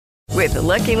With the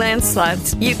Lucky Land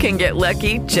Slots, you can get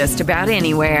lucky just about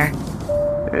anywhere.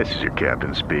 This is your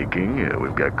captain speaking.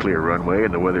 We've got clear runway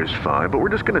and the weather's fine, but we're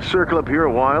just going to circle up here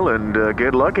a while and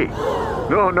get lucky.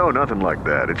 No, nothing like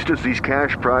that. It's just these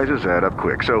cash prizes add up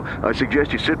quick. So I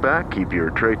suggest you sit back, keep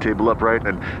your tray table upright,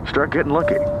 and start getting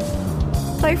lucky.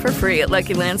 Play for free at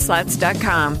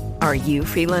LuckyLandSlots.com. Are you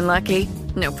feeling lucky?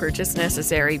 No purchase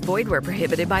necessary. Void where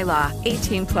prohibited by law.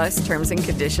 18+ terms and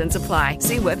conditions apply.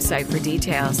 See website for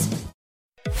details.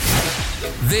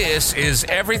 This is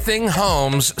Everything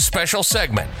Homes special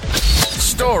segment.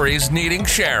 Stories needing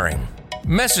sharing.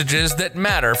 Messages that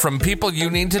matter from people you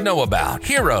need to know about.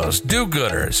 Heroes,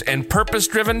 do-gooders, and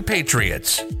purpose-driven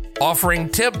patriots. Offering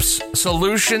tips,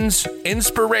 solutions,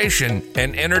 inspiration,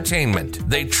 and entertainment.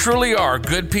 They truly are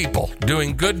good people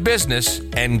doing good business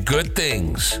and good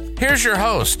things. Here's your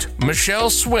host, Michelle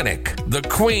Swinick, the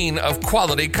queen of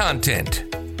quality content.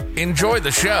 Enjoy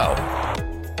the show.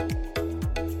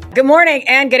 Good morning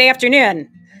and good afternoon.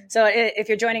 So if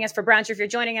you're joining us for brunch or if you're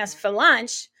joining us for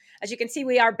lunch, as you can see,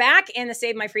 we are back in the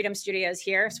Save My Freedom studios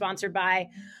here, sponsored by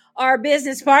our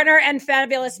business partner and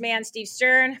fabulous man, Steve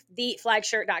Stern,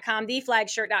 theflagshirt.com,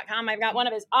 theflagshirt.com. I've got one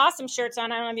of his awesome shirts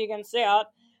on. I don't know if you can see it.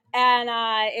 And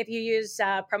if you use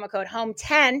promo code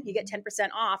HOME10, you get 10%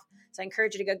 off. So I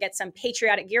encourage you to go get some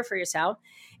patriotic gear for yourself.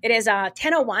 It is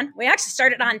 10:01. We actually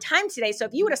started on time today. So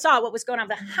if you would have saw what was going on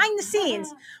behind the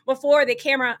scenes before the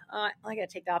camera, I got to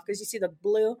take that off because you see the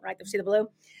blue, right? You see the blue?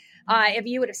 If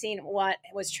you would have seen what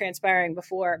was transpiring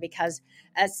before, because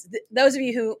as those of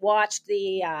you who watched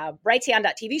the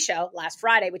Brighteon.tv show last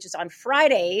Friday, which is on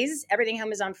Fridays, Everything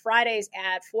Home is on Fridays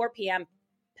at 4 p.m.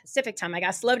 Pacific time. I got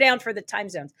to slow down for the time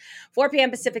zones. 4 p.m.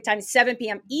 Pacific time, 7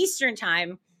 p.m. Eastern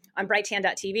time on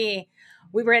Brighteon.tv.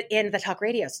 We were in the talk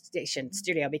radio station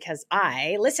studio because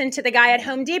I listened to the guy at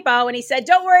Home Depot and he said,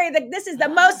 don't worry, this is the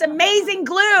most amazing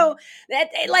glue that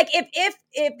like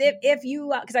if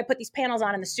you, because I put these panels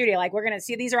on in the studio, like we're going to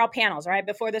see, these are all panels, right?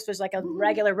 Before this was like a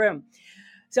regular room.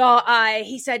 So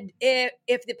he said,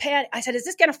 if the pan, I said, is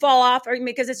this going to fall off? Or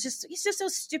because it's just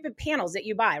those stupid panels that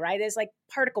you buy, right? There's like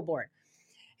particle board.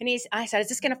 And I said, is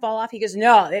this going to fall off? He goes,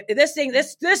 no, this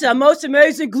is the most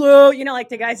amazing glue. You know, like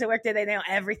the guys that work there, they know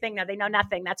everything. No, they know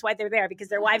nothing. That's why they're there, because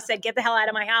their wives said, get the hell out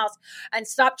of my house and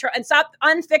stop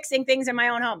unfixing things in my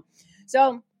own home.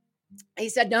 So he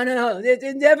said, no, it's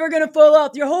never going to fall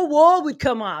off. Your whole wall would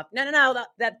come off. No.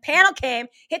 The panel came,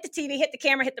 hit the TV, hit the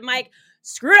camera, hit the mic,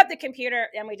 screwed up the computer,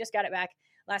 and we just got it back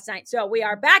last night. So we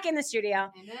are back in the studio.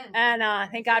 Amen.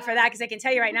 And thank God for that, because I can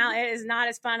tell you right now, it is not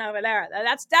as fun over there.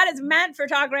 That is meant for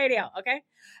talk radio, okay?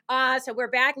 So we're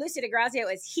back. Lucy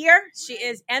DeGrazio is here. She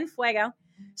is En Fuego.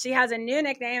 She has a new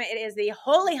nickname. It is the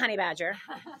Holy Honey Badger.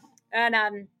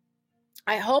 And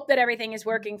I hope that everything is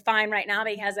working fine right now,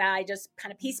 because I just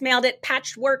kind of piecemealed it,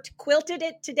 patchworked, quilted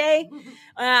it today.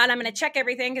 And I'm going to check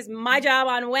everything, because my job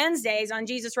on Wednesdays on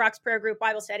Jesus Rocks Prayer Group,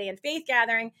 Bible Study, and Faith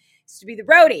Gathering is to be the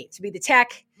roadie, to be the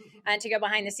tech, and to go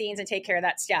behind the scenes and take care of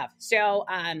that stuff. So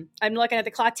I'm looking at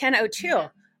the clock, 10:02.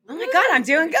 Oh my God, I'm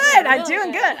doing good. I'm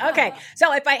doing good. Okay.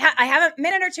 So if I have a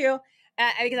minute or two,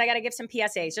 because I got to give some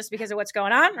PSAs just because of what's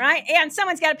going on, right? And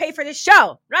someone's got to pay for this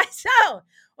show, right? So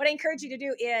what I encourage you to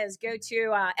do is go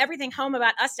to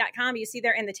everythinghomeaboutus.com. You see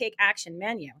there in the Take Action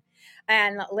menu.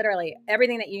 And literally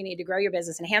everything that you need to grow your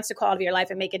business, enhance the quality of your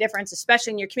life, and make a difference,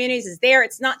 especially in your communities, is there.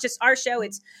 It's not just our show.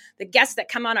 It's the guests that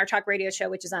come on our talk radio show,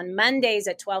 which is on Mondays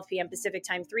at 12 p.m. Pacific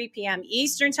time, 3 p.m.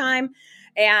 Eastern time.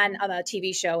 And the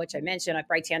TV show, which I mentioned at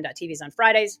Brighteon.tv, is on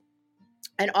Fridays.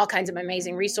 And all kinds of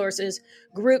amazing resources,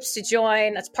 groups to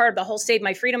join. That's part of the whole Save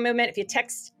My Freedom movement. If you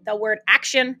text the word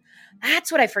action,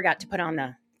 that's what I forgot to put on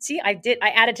the. See, I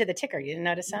added to the ticker. You didn't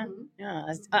notice that? Mm-hmm.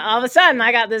 Yeah, all of a sudden,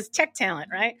 I got this tech talent,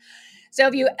 right? So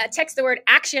if you text the word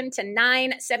action to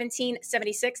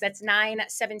 91776, that's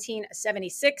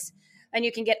 91776, then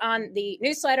you can get on the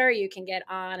newsletter. You can get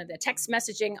on the text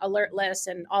messaging alert list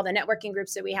and all the networking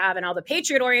groups that we have and all the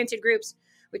patriot-oriented groups,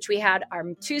 which we had our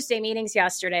Tuesday meetings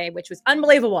yesterday, which was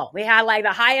unbelievable. We had like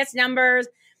the highest numbers,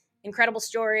 incredible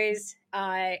stories.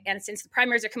 And since the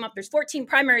primaries are coming up, there's 14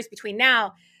 primaries between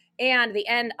now and the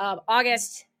end of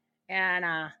August.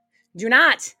 And do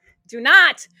not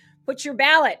put your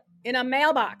ballot in a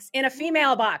mailbox, in a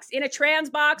female box, in a trans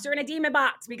box, or in a demon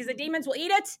box, because the demons will eat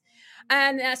it.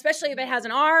 And especially if it has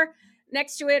an R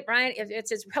next to it, right? If it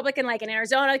says Republican, like in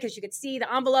Arizona, because you could see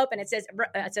the envelope and it says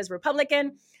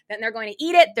Republican, then they're going to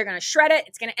eat it. They're going to shred it.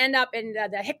 It's going to end up in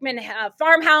the Hickman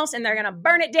farmhouse, and they're going to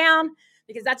burn it down,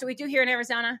 because that's what we do here in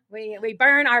Arizona. We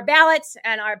burn our ballots,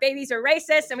 and our babies are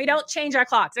racist, and we don't change our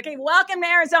clocks. Okay, welcome to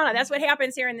Arizona. That's what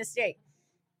happens here in this state.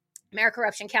 Mayor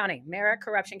Corruption County.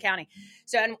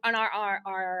 So on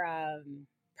our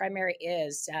primary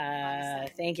is,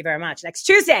 thank you very much, next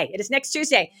Tuesday. It is next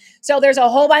Tuesday. So there's a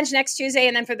whole bunch next Tuesday.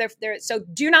 And then so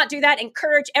do not do that.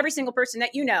 Encourage every single person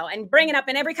that you know and bring it up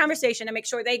in every conversation and make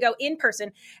sure they go in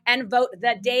person and vote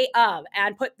the day of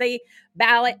and put the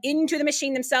ballot into the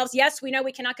machine themselves. Yes, we know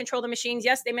we cannot control the machines.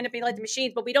 Yes, they manipulate the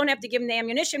machines, but we don't have to give them the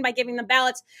ammunition by giving them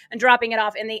ballots and dropping it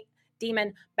off in the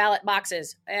demon ballot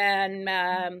boxes. And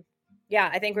yeah,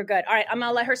 I think we're good. All right, I'm going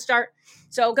to let her start.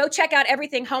 So go check out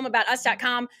everything,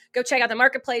 homeaboutus.com. Go check out the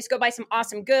marketplace. Go buy some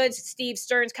awesome goods. Steve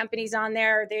Stern's company's on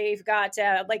there. They've got,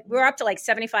 we're up to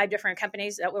 75 different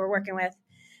companies that we're working with.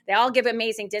 They all give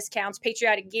amazing discounts.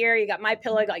 Patriotic Gear, you got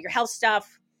MyPillow, you got your health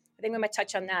stuff. I think we might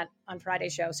touch on that on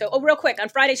Friday's show. So, real quick, on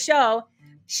Friday's show,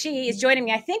 she is joining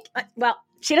me. I think,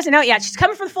 she doesn't know it yet. She's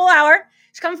coming for the full hour.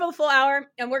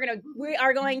 And we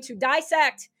are going to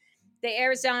dissect the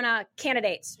Arizona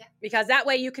candidates, because that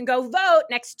way you can go vote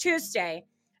next Tuesday.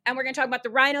 And we're going to talk about the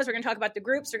rhinos. We're going to talk about the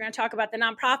groups. We're going to talk about the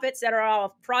nonprofits that are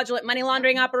all fraudulent money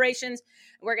laundering operations.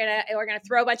 We're going to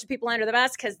throw a bunch of people under the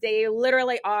bus because they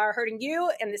literally are hurting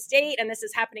you in the state. And this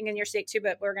is happening in your state too,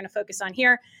 but we're going to focus on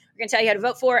here. We're going to tell you how to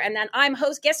vote for. And then I'm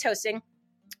guest hosting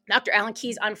Dr. Alan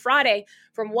Keyes on Friday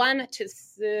from 1 to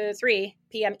 3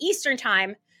 p.m. Eastern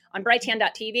time on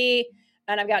Brighthand.tv.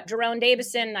 And I've got Jerome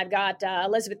Davison, I've got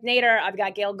Elizabeth Nader, I've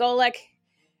got Gail Golick,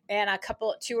 and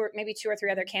two or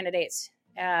three other candidates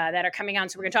that are coming on.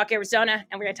 So we're going to talk Arizona,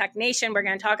 and we're going to talk nation. We're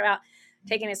going to talk about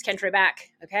taking this country back.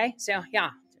 Okay, so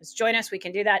yeah, just join us. We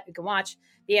can do that. We can watch,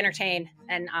 be entertained,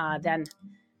 and then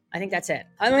I think that's it.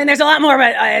 I mean, there's a lot more,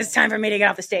 but it's time for me to get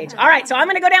off the stage. All right, so I'm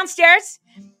going to go downstairs.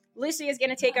 Lucy is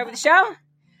going to take over the show,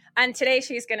 and today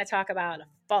she's going to talk about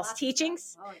false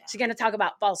teachings. She's going to talk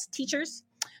about false teachers.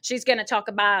 She's going to talk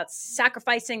about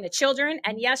sacrificing the children.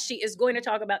 And yes, she is going to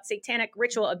talk about satanic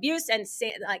ritual abuse and so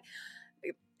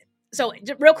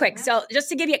real quick. So just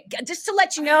to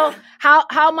let you know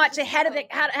how much ahead of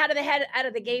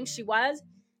the game she was.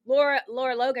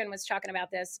 Laura Logan was talking about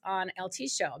this on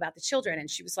LT's show about the children. And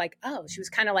she was like, she was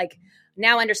kind of like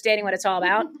now understanding what it's all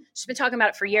about. She's been talking about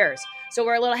it for years. So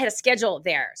we're a little ahead of schedule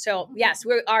there. So yes,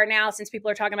 we are now, since people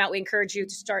are talking about, we encourage you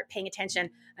to start paying attention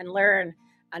and learn.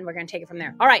 And we're going to take it from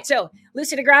there. All right. So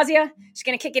Lucy DeGrazia, she's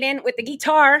going to kick it in with the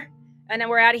guitar. And then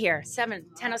we're out of here.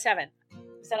 10:07.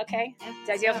 Is that okay?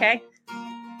 Is that okay?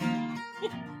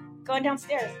 Going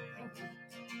downstairs.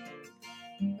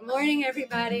 Good morning,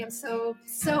 everybody. I'm so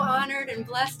honored and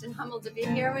blessed and humbled to be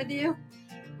here with you.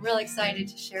 I'm really excited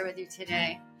to share with you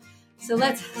today. So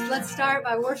let's start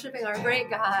by worshiping our great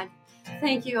God.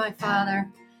 Thank you, my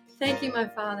Father. Thank you, my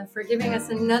Father, for giving us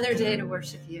another day to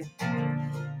worship you.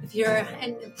 If you're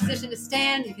in a position to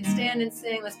stand, you can stand and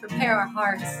sing. Let's prepare our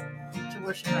hearts to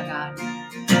worship our God.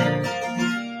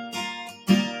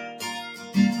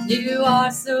 You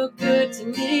are so good to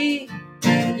me.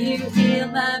 You heal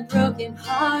my broken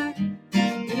heart.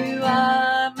 You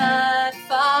are my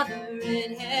Father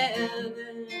in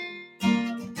heaven.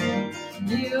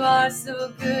 You are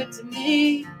so good to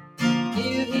me.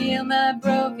 You heal my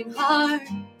broken heart.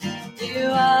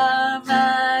 You are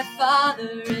my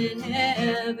Father in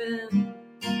heaven.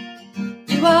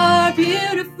 You are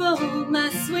beautiful, my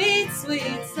sweet,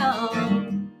 sweet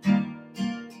song.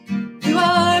 You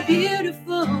are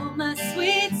beautiful, my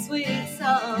sweet, sweet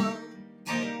song.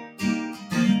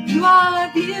 You are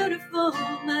beautiful,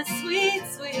 my sweet,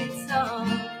 sweet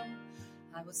song.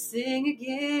 I will sing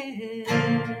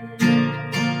again.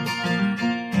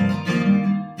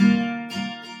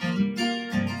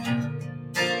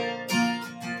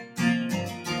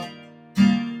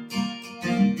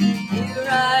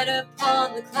 Ride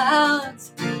upon the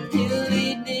clouds, you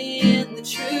lead me in the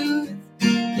truth.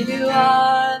 You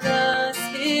are the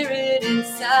Spirit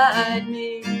inside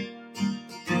me.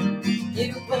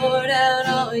 You poured out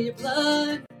all your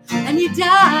blood, and you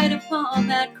died upon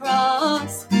that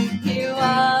cross. You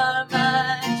are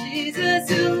my Jesus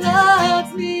who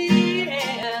loves me.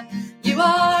 Yeah. You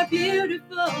are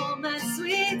beautiful, my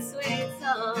sweet, sweet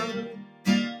song.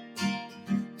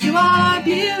 You are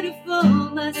beautiful,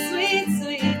 my sweet,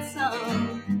 sweet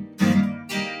song.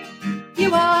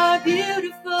 You are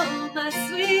beautiful, my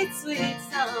sweet, sweet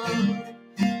song.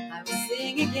 I will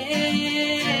sing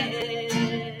again.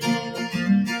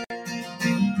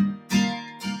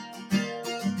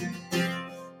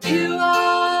 You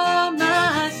are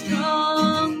my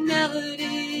strong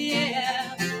melody,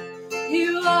 yeah.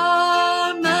 You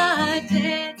are my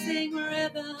dancing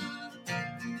rhythm.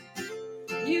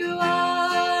 You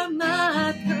are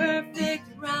my perfect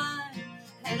rhyme,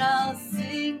 and I'll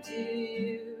sing to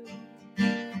you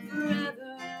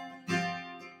forever.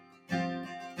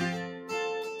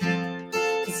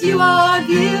 'Cause you are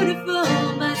beautiful,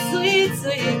 my sweet,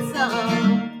 sweet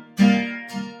song.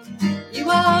 You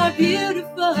are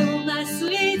beautiful, my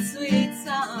sweet, sweet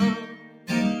song.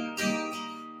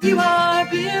 You are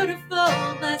beautiful,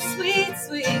 my sweet,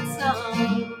 sweet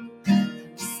song.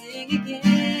 Sing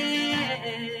again.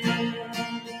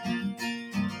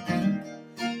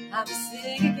 I will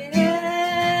sing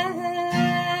again.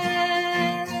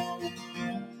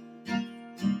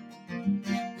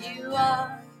 You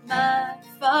are my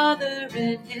Father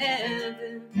in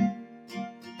heaven.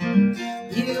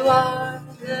 You are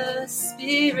the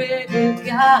Spirit who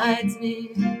guides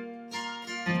me.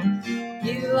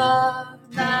 You are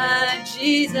my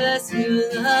Jesus who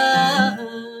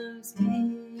loves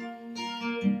me.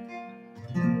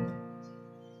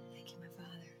 Thank you, my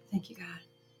Father. Thank you, God.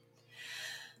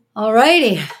 All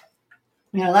righty.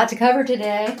 We got a lot to cover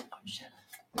today.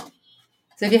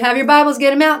 So if you have your Bibles,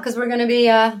 get them out because we're going to be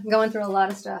going through a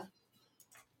lot of stuff.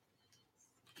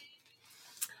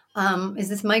 Is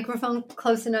this microphone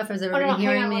close enough? Is everybody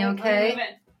hearing me okay?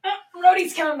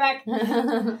 Rhodey's coming back.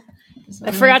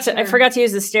 I forgot to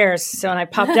use the stairs. So when I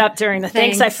popped up during the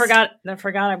things, I forgot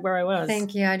where I was.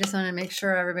 Thank you. I just want to make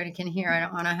sure everybody can hear. I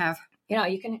don't want to have.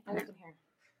 You can hear.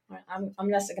 I'm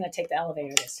just going to take the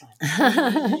elevator this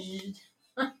time.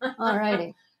 All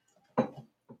righty.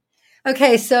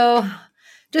 Okay, so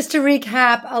just to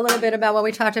recap a little bit about what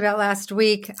we talked about last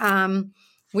week,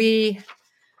 we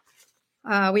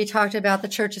talked about the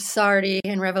Church of Sardis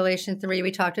in Revelation 3.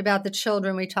 We talked about the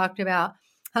children. We talked about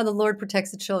how the Lord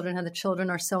protects the children, how the children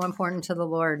are so important to the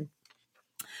Lord.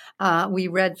 We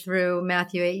read through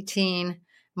Matthew 18,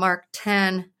 Mark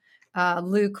 10,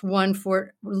 Luke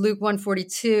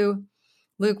 1:42,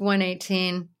 Luke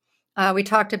 1:18. We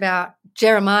talked about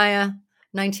Jeremiah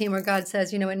 19, where God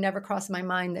says, it never crossed my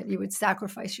mind that you would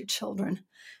sacrifice your children.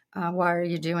 Why are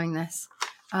you doing this?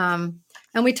 And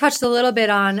we touched a little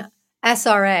bit on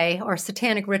SRA, or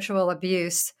satanic ritual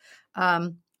abuse.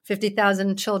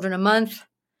 50,000 children a month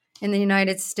in the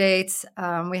United States.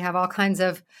 We have all kinds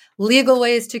of legal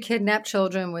ways to kidnap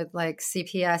children with like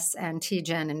CPS and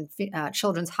TGen and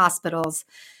children's hospitals,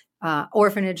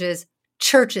 orphanages,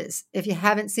 churches. If you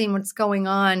haven't seen what's going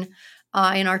on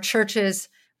in our churches,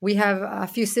 we have a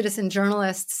few citizen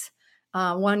journalists.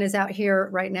 One is out here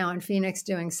right now in Phoenix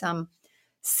doing some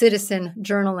citizen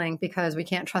journaling because we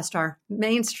can't trust our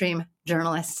mainstream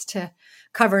journalists to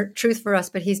cover truth for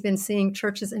us. But he's been seeing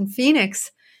churches in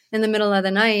Phoenix in the middle of the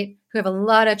night who have a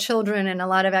lot of children and a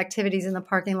lot of activities in the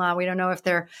parking lot. We don't know if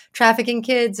they're trafficking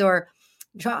kids or,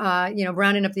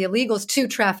 rounding up the illegals to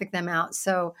traffic them out.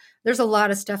 So there's a lot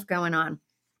of stuff going on.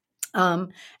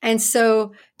 And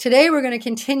so today we're going to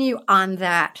continue on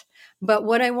that. But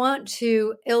what I want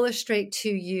to illustrate to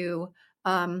you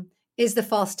is the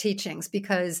false teachings,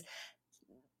 because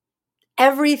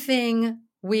everything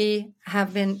we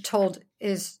have been told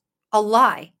is a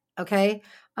lie, okay?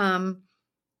 The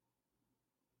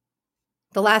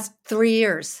last 3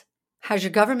 years, has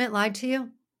your government lied to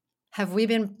you? Have we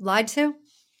been lied to?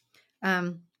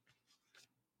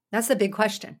 That's the big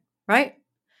question, right?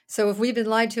 So if we've been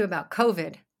lied to about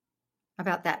COVID,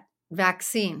 about that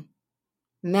vaccine,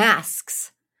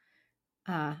 masks,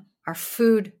 our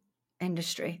food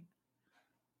industry,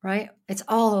 right? It's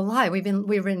all a lie. We've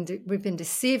been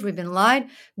deceived. We've been lied.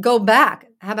 Go back.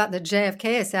 How about the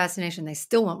JFK assassination? They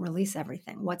still won't release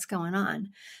everything. What's going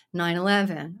on?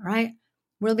 9/11, right?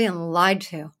 We're being lied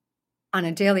to on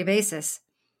a daily basis.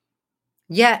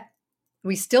 Yet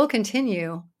we still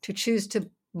continue to choose to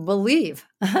believe.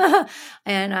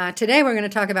 And today we're going to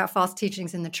talk about false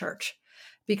teachings in the church,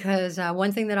 because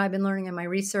one thing that I've been learning in my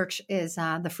research is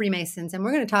the Freemasons, and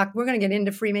we're going to get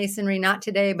into Freemasonry, not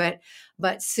today, but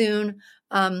soon.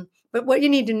 But what you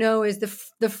need to know is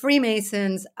the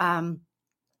Freemasons,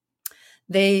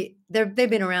 they've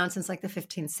been around since like the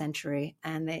 15th century,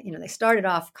 and they started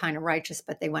off kind of righteous,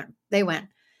 but they went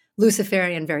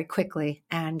Luciferian very quickly,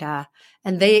 and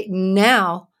they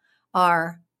now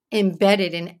are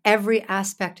embedded in every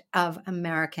aspect of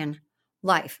American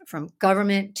life, from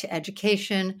government to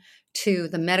education to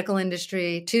the medical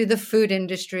industry to the food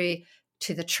industry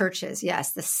to the churches.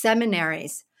 Yes, the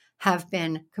seminaries have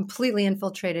been completely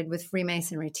infiltrated with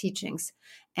Freemasonry teachings,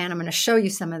 and I'm going to show you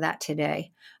some of that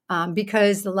today,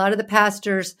 because a lot of the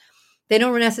pastors, they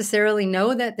don't necessarily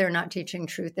know that they're not teaching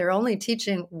truth. They're only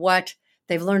teaching what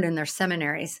they've learned in their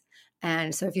seminaries.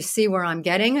 And so if you see where I'm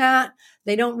getting at,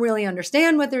 they don't really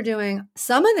understand what they're doing.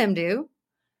 Some of them do,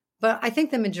 but I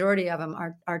think the majority of them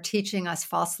are teaching us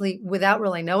falsely without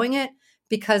really knowing it,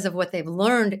 because of what they've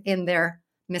learned in their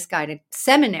misguided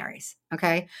seminaries,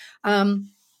 okay?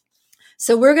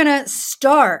 So we're going to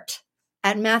start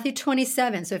at Matthew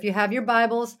 27. So if you have your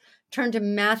Bibles, turn to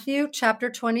Matthew chapter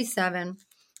 27.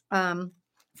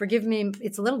 Forgive me,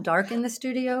 it's a little dark in the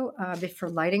studio for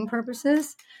lighting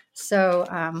purposes. So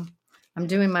I'm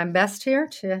doing my best here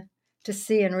to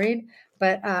see and read.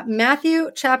 But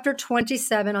Matthew chapter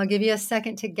 27, I'll give you a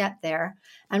second to get there.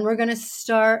 And we're going to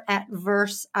start at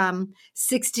verse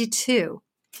 62.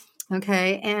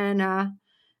 Okay.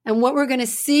 And what we're going to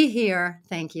see here,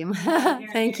 thank you.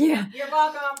 Thank you. You're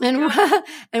welcome.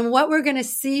 And what we're going to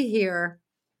see here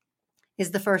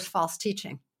is the first false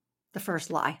teaching, the first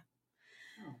lie.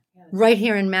 Right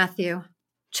here in Matthew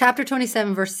chapter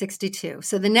 27, verse 62.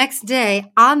 So the next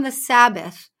day on the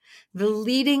Sabbath, the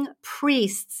leading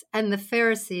priests and the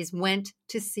Pharisees went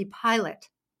to see Pilate.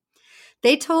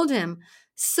 They told him,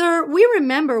 "Sir, we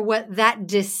remember what that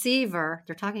deceiver,"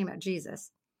 they're talking about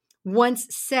Jesus,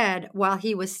 "once said while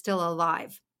he was still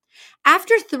alive.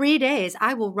 After 3 days,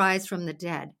 I will rise from the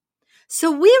dead. So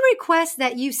we request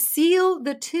that you seal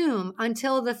the tomb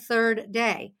until the 3rd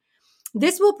day.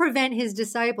 This will prevent his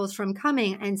disciples from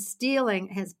coming and stealing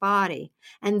his body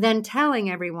and then telling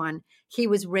everyone he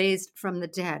was raised from the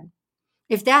dead.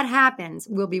 If that happens,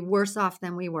 we'll be worse off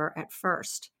than we were at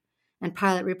first." And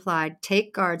Pilate replied,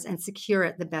 "Take guards and secure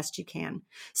it the best you can."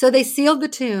 So they sealed the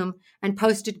tomb and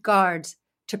posted guards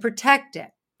to protect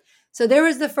it. So there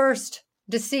was the first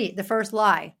deceit, the first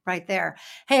lie right there.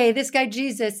 Hey, this guy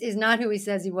Jesus is not who he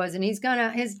says he was, and he's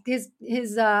gonna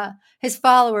his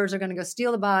followers are gonna go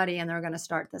steal the body, and they're gonna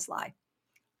start this lie.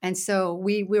 And so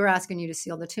we were asking you to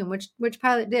seal the tomb, which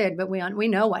Pilate did, but we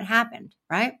know what happened,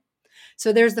 right?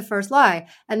 So there's the first lie.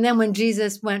 And then when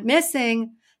Jesus went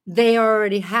missing, they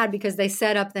already had, because they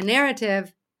set up the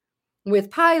narrative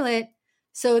with Pilate.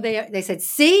 So they said,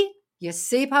 "See, you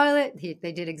see, Pilate,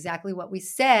 they did exactly what we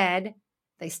said.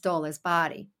 They stole his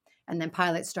body." And then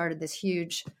Pilate started this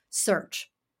huge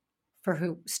search for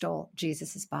who stole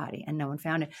Jesus's body, and no one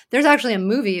found it. There's actually a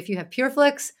movie, if you have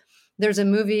PureFlix, there's a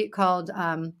movie called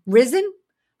Risen.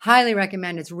 Highly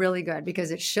recommend. It's really good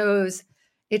because it shows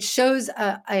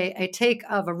a take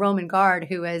of a Roman guard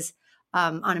who is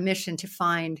on a mission to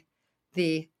find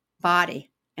the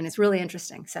body, and it's really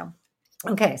interesting. So,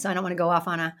 okay, so I don't want to go off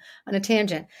on a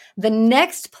tangent. The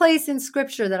next place in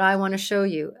Scripture that I want to show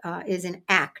you is in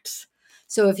Acts.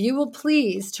 So if you will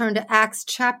please turn to Acts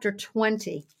chapter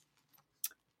 20.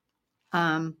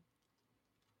 And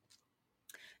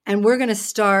we're going to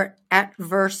start at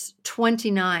verse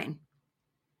 29.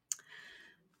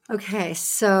 Okay,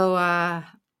 so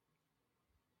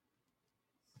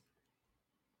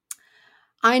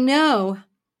I know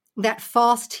that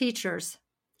false teachers,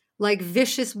 like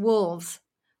vicious wolves,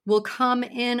 will come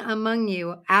in among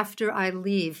you after I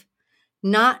leave,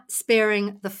 not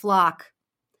sparing the flock.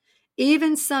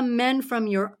 Even some men from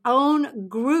your own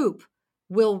group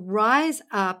will rise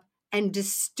up and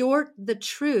distort the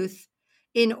truth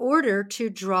in order to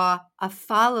draw a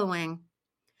following.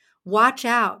 Watch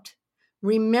out.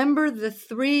 Remember the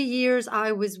 3 years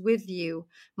I was with you,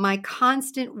 my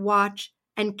constant watch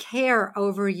and care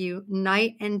over you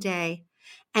night and day,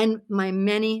 and my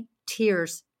many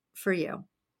tears for you.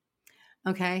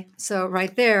 Okay, so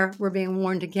right there, we're being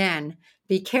warned again.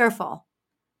 Be careful.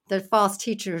 The false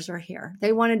teachers are here.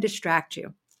 They want to distract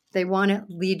you. They want to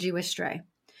lead you astray.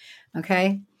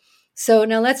 Okay, so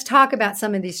now let's talk about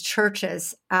some of these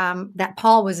churches that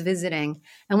Paul was visiting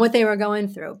and what they were going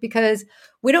through, because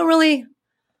we don't really,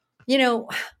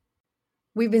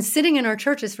 we've been sitting in our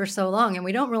churches for so long and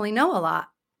we don't really know a lot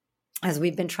as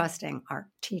we've been trusting our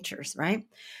teachers, right?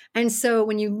 And so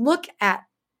when you look at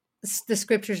the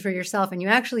scriptures for yourself and you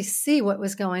actually see what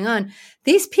was going on,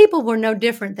 these people were no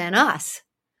different than us,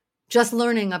 just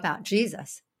learning about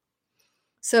Jesus.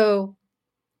 So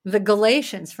the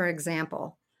Galatians, for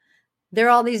example, they're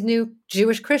all these new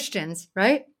Jewish Christians,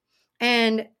 right?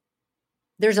 And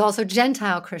there's also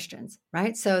Gentile Christians,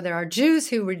 right? So there are Jews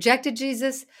who rejected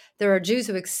Jesus. There are Jews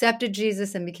who accepted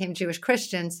Jesus and became Jewish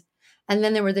Christians. And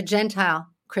then there were the Gentile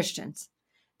Christians.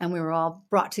 And we were all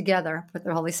brought together with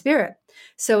the Holy Spirit.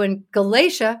 So in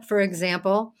Galatia, for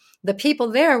example, the people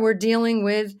there were dealing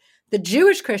with the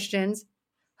Jewish Christians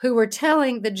who were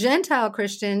telling the Gentile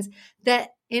Christians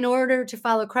that in order to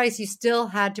follow Christ, you still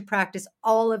had to practice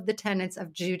all of the tenets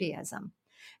of Judaism.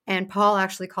 And Paul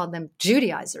actually called them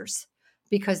Judaizers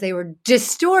because they were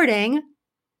distorting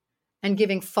and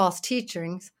giving false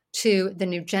teachings to the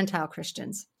new Gentile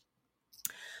Christians.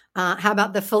 How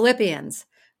about the Philippians?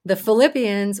 The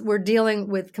Philippians were dealing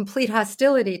with complete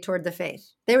hostility toward the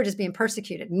faith. They were just being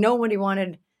persecuted. Nobody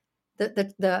wanted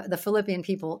the Philippian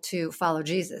people to follow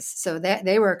Jesus. So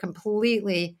they were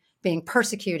completely being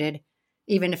persecuted,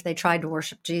 even if they tried to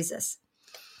worship Jesus.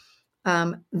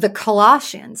 The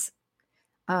Colossians,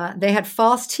 They had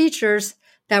false teachers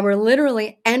that were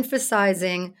literally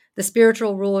emphasizing the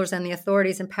spiritual rulers and the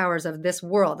authorities and powers of this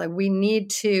world. Like we need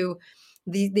to,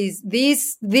 these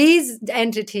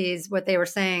entities, what they were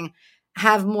saying,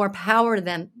 have more power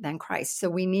than Christ. So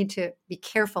we need to be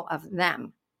careful of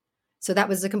them. So that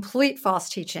was a complete false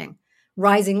teaching,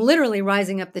 literally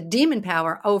rising up the demon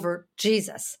power over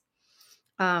Jesus.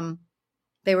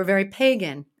 They were very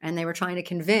pagan, and they were trying to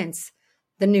convince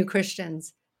the new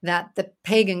Christians that the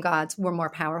pagan gods were more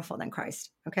powerful than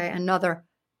Christ. Okay, another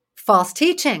false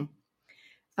teaching.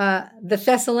 The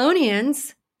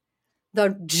Thessalonians,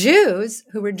 the Jews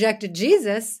who rejected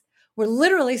Jesus, were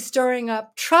literally stirring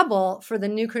up trouble for the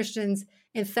new Christians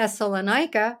in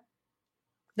Thessalonica.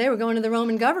 They were going to the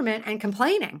Roman government and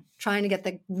complaining, trying to get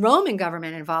the Roman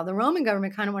government involved. The Roman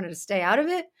government kind of wanted to stay out of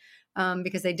it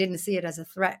because they didn't see it as a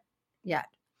threat yet.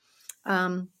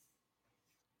 And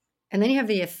then you have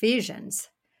the Ephesians.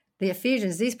 The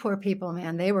Ephesians, these poor people,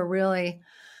 man, they were really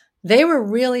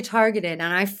targeted.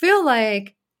 And I feel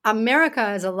like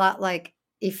America is a lot like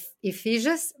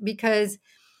Ephesus, because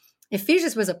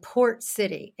Ephesus was a port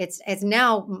city. It's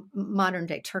now modern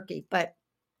day Turkey, but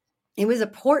it was a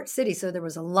port city. So there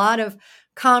was a lot of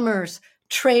commerce,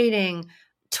 trading,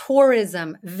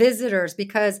 tourism, visitors,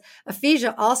 because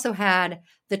Ephesus also had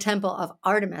the temple of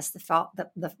Artemis,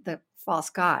 the false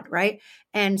god, right?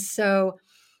 And so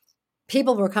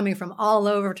people were coming from all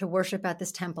over to worship at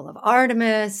this temple of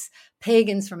Artemis,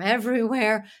 pagans from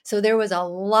everywhere. So there was a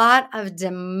lot of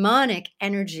demonic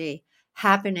energy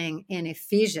happening in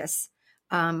Ephesus.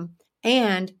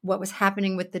 And what was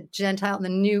happening with the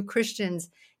new Christians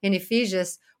in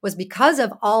Ephesus was because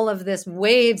of all of this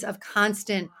waves of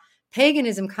constant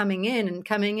paganism coming in and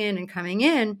coming in and coming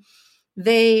in,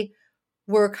 they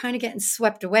were kind of getting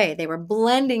swept away. They were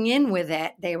blending in with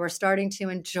it. They were starting to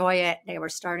enjoy it. They were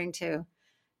starting to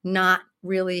not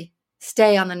really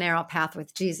stay on the narrow path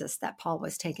with Jesus that Paul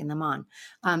was taking them on.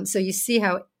 So you see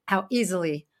how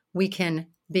easily we can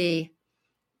be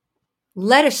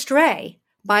led astray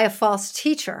by a false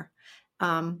teacher.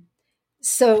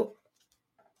 So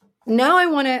now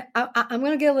I'm going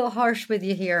to get a little harsh with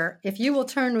you here. If you will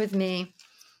turn with me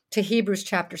to Hebrews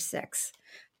chapter 6,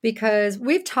 because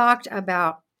we've talked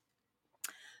about,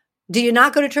 do you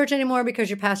not go to church anymore because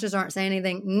your pastors aren't saying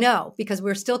anything? No, because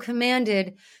we're still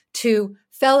commanded to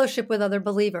fellowship with other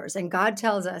believers. And God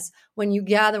tells us, when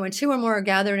two or more are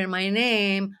gathered in my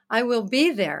name, I will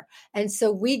be there. And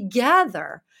so we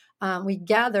gather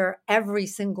every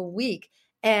single week.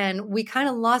 And we kind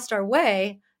of lost our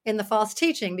way in the false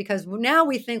teaching, because now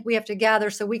we think we have to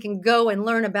gather so we can go and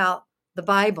learn about the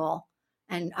Bible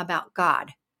and about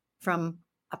God from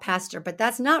a pastor. But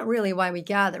that's not really why we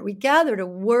gather. We gather to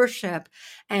worship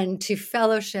and to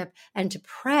fellowship and to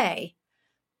pray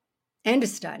and to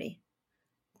study.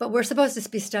 But we're supposed to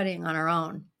be studying on our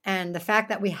own. And the fact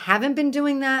that we haven't been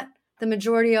doing that the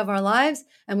majority of our lives,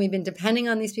 and we've been depending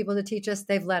on these people to teach us,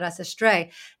 they've led us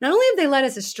astray. Not only have they led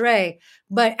us astray,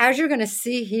 but as you're going to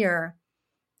see here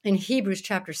in Hebrews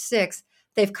chapter 6,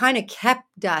 they've kind of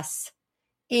kept us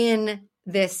in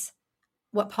this,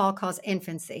 what Paul calls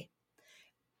infancy,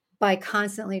 by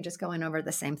constantly just going over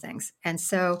the same things. And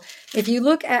so if you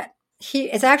look at,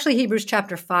 it's actually Hebrews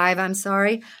chapter 5, I'm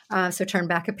sorry. So turn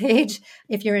back a page.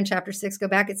 If you're in chapter 6, go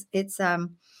back. It's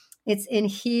in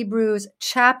Hebrews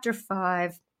chapter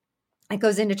 5. It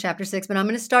goes into chapter 6, but I'm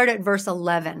going to start at verse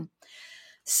 11.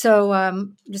 So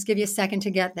just give you a second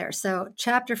to get there. So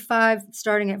chapter 5,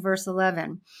 starting at verse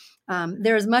 11.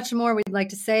 There is much more we'd like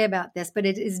to say about this, but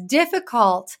it is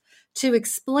difficult to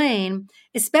explain,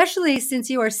 especially since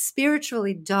you are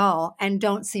spiritually dull and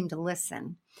don't seem to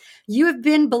listen. You have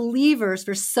been believers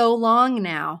for so long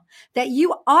now that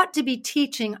you ought to be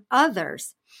teaching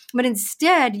others, but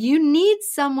instead you need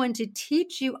someone to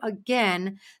teach you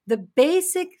again the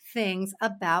basic things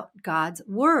about God's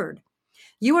word.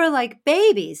 You are like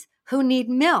babies who need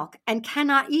milk and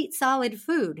cannot eat solid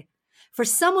food. For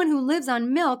someone who lives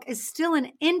on milk is still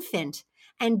an infant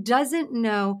and doesn't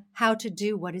know how to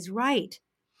do what is right.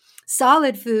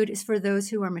 Solid food is for those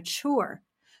who are mature,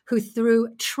 who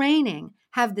through training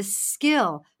have the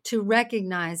skill to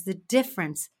recognize the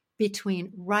difference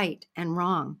between right and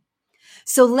wrong.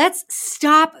 So let's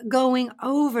stop going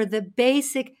over the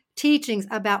basic teachings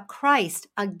about Christ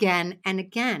again and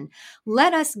again.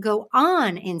 Let us go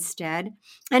on instead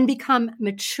and become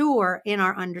mature in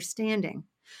our understanding.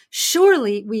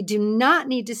 Surely we do not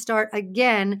need to start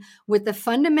again with the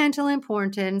fundamental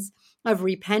importance of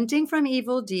repenting from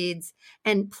evil deeds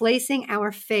and placing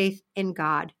our faith in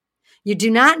God. You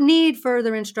do not need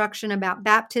further instruction about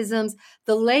baptisms,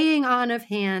 the laying on of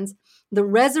hands, the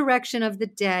resurrection of the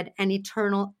dead, and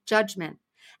eternal judgment.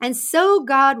 And so,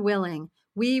 God willing,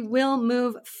 we will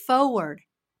move forward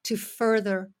to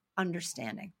further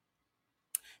understanding.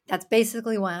 That's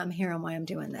basically why I'm here and why I'm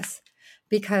doing this,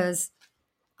 because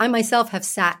I myself have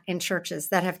sat in churches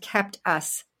that have kept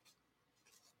us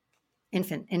in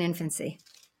infancy.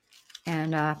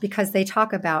 And because they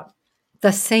talk about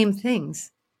the same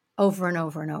things over and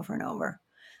over and over and over.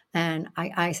 And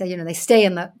I say, they stay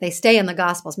in the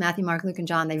Gospels, Matthew, Mark, Luke, and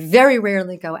John. They very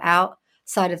rarely go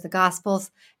outside of the Gospels,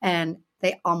 and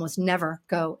they almost never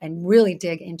go and really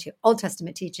dig into Old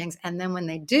Testament teachings. And then when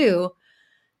they do,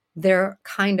 they're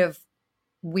kind of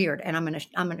weird. And I'm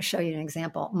going to show you an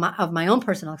example of my own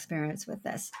personal experience with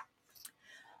this.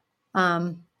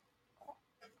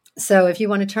 So if you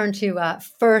want to turn to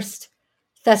 1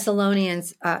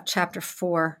 Thessalonians chapter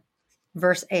 4,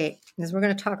 verse 8, because we're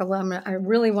going to talk a lot. I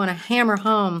really want to hammer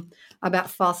home about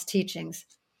false teachings.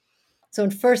 So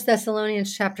in 1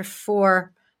 Thessalonians chapter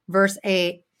 4, verse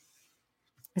 8,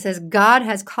 it says, God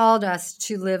has called us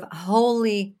to live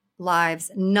holy lives,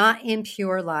 not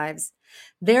impure lives.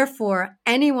 Therefore,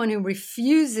 anyone who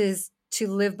refuses to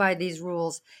live by these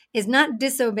rules is not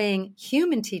disobeying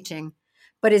human teaching,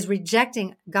 but is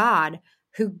rejecting God,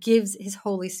 who gives his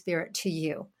Holy Spirit to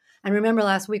you. And remember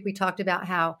last week we talked about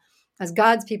how as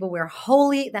God's people, we're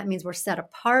holy. That means we're set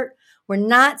apart. We're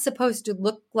not supposed to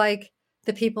look like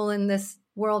the people in this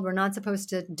world. We're not supposed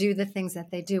to do the things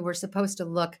that they do. We're supposed to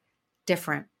look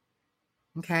different.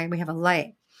 Okay, we have a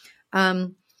light.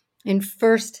 In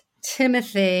 1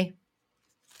 Timothy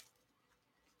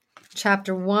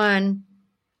chapter 1,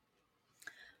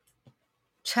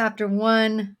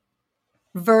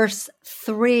 verse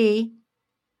 3,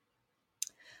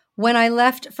 when I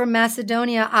left for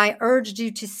Macedonia, I urged you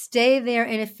to stay there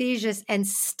in Ephesus and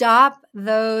stop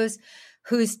those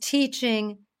whose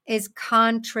teaching is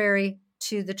contrary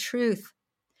to the truth.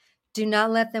 Do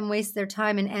not let them waste their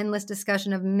time in endless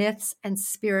discussion of myths and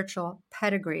spiritual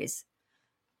pedigrees.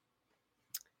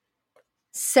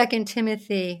 2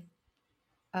 Timothy,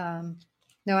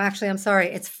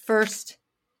 it's 1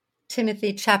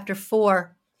 Timothy chapter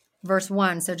 4, verse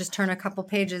 1. So just turn a couple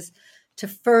pages to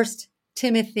 1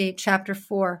 Timothy chapter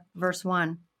 4, verse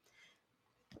 1.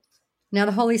 Now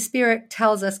the Holy Spirit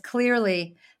tells us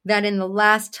clearly that in the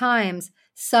last times,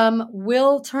 some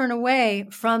will turn away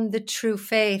from the true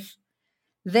faith.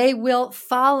 They will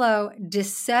follow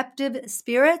deceptive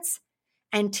spirits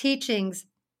and teachings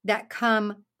that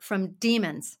come from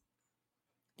demons.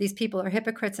 These people are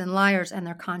hypocrites and liars, and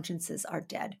their consciences are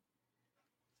dead.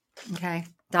 Okay?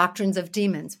 Doctrines of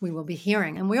demons we will be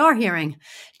hearing, and we are hearing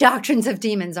doctrines of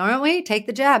demons, aren't we? Take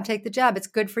the jab, it's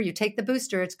good for you. Take the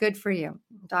booster, it's good for you.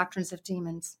 Doctrines of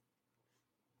demons.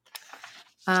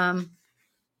 So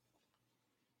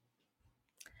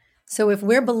if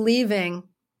we're believing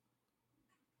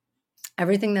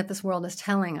everything that this world is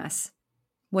telling us,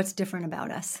 what's different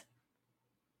about us?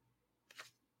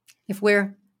 If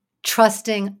we're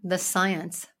trusting the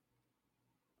science,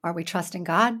 are we trusting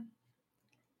God?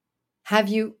 Have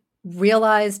you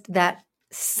realized that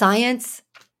science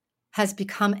has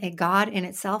become a god in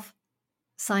itself?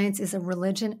 Science is a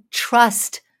religion.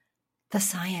 Trust the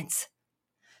science.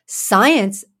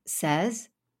 Science says,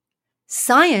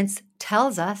 science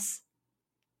tells us,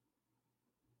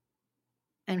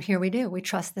 and here we do. We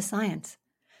trust the science.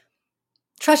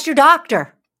 Trust your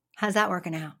doctor. How's that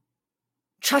working out?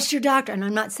 Trust your doctor. And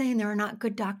I'm not saying there are not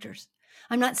good doctors.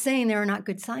 I'm not saying there are not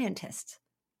good scientists.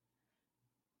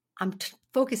 I'm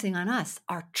focusing on us,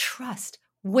 our trust.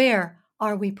 Where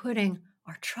are we putting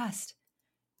our trust?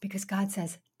 Because God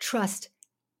says, trust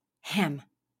him.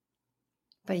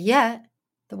 But yet,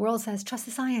 the world says, trust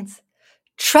the science.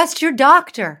 Trust your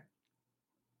doctor.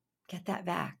 Get that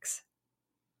vax.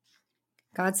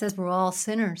 God says we're all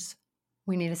sinners.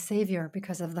 We need a savior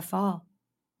because of the fall.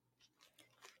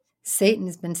 Satan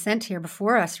has been sent here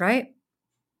before us, right?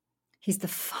 He's the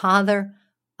father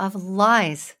of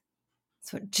lies.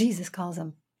 That's what Jesus calls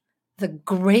him. The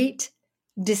great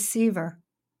deceiver.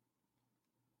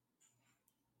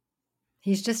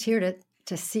 He's just here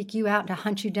to seek you out, to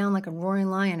hunt you down like a roaring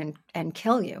lion and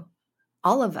kill you.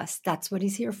 All of us, that's what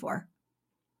he's here for.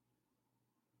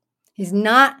 He's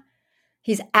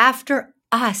after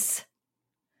us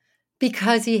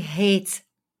because he hates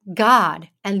God.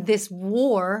 And this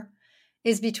war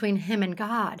is between him and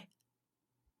God.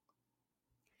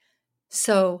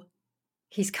 So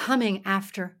he's coming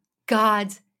after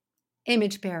God's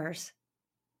image bearers.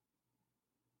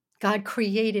 God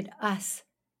created us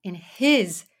in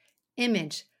his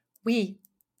image. We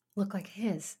look like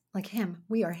him.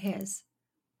 We are his.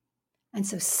 And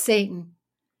so Satan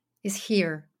is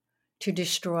here to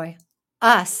destroy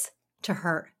us, to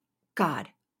hurt God.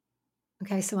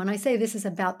 Okay, so when I say this is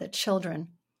about the children,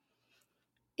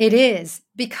 it is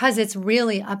because it's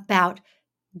really about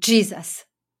Jesus.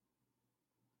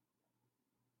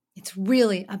 It's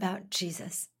really about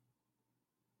Jesus.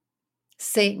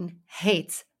 Satan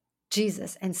hates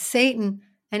Jesus, and Satan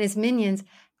and his minions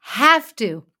have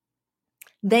to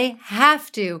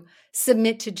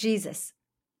submit to Jesus.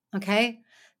 Okay?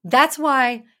 That's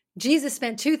why Jesus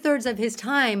spent 2/3 of his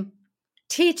time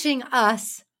teaching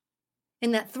us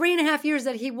in that 3.5 years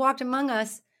that he walked among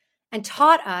us and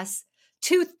taught us.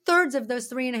 2/3 of those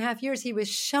 3.5 years, he was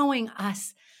showing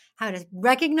us how to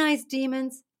recognize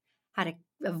demons, how to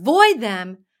avoid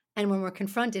them, and when we're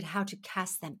confronted, how to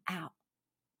cast them out.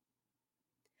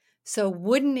 So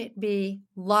wouldn't it be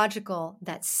logical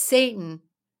that Satan,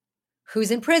 who's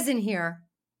in prison here,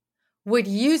 would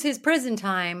use his prison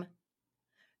time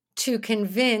to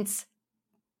convince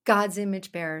God's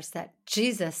image bearers that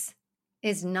Jesus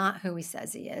is not who he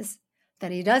says he is,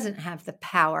 that he doesn't have the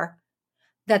power,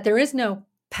 that there is no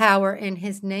power in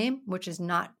his name, which is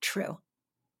not true.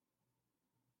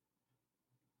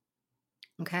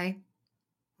 Okay?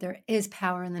 There is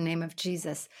power in the name of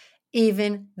Jesus.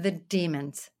 Even the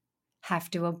demons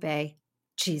have to obey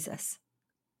Jesus.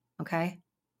 Okay?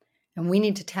 And we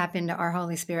need to tap into our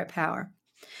Holy Spirit power.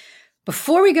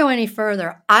 Before we go any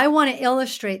further, I want to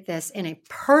illustrate this in a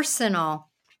personal,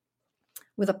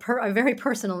 with a very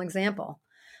personal example.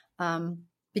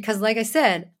 Because like I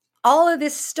said, all of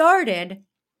this started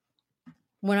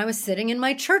when I was sitting in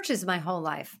my churches my whole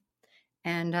life.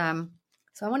 And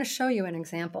so I want to show you an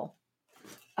example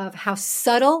of how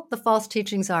subtle the false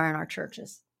teachings are in our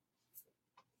churches.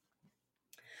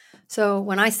 So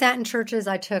when I sat in churches,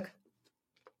 I took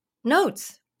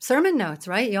notes, sermon notes,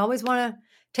 right? You always want to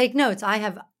take notes. I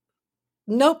have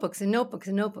notebooks and notebooks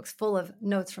and notebooks full of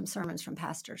notes from sermons from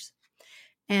pastors.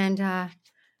 And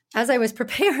as I was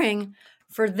preparing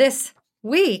for this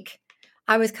week,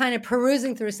 I was kind of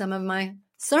perusing through some of my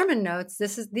sermon notes.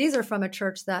 These are from a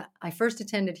church that I first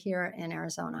attended here in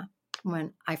Arizona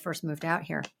when I first moved out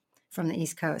here from the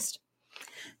East Coast.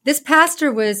 This pastor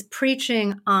was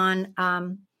preaching on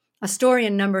a story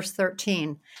in Numbers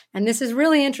 13. And this is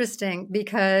really interesting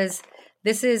because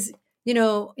this is,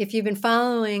 if you've been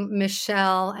following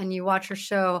Michelle and you watch her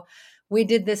show, we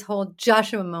did this whole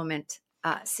Joshua moment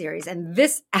series. And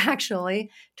this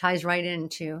actually ties right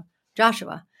into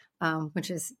Joshua, which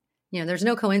is, there's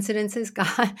no coincidences.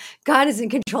 God is in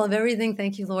control of everything.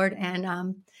 Thank you, Lord.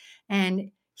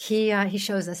 And he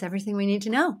shows us everything we need to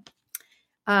know.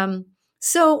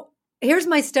 So here's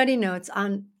my study notes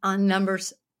on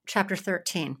Numbers chapter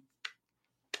 13.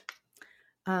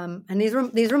 And these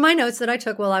were my notes that I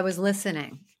took while I was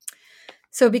listening.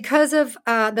 So because of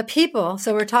the people,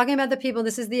 so we're talking about the people,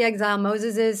 this is the exile.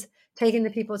 Moses is taking the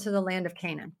people to the land of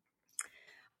Canaan.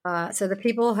 So the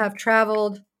people have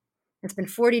traveled. It's been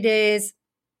 40 days.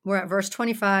 We're at verse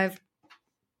 25.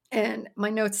 And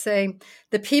my notes say,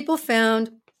 the people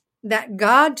found that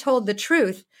God told the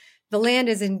truth. The land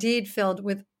is indeed filled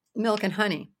with milk and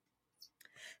honey.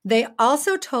 They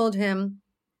also told him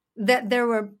that there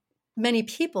were many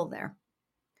people there.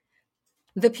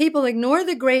 The people ignored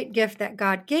the great gift that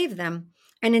God gave them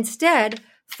and instead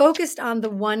focused on the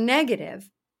one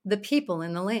negative, the people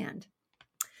in the land.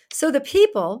 So the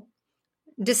people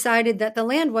decided that the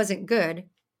land wasn't good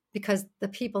because the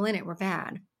people in it were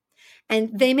bad.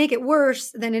 And they make it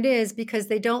worse than it is because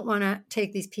they don't want to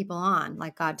take these people on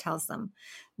like God tells them.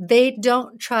 They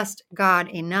don't trust God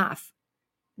enough.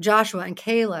 Joshua and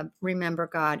Caleb remember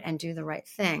God and do the right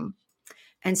thing.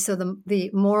 And so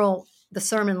the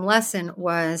sermon lesson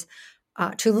was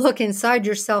to look inside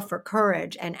yourself for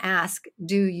courage and ask,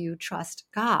 do you trust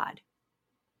God?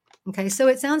 Okay, so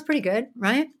it sounds pretty good,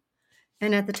 right?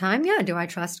 And at the time, yeah, do I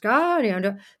trust God?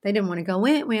 They didn't want to go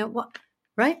in,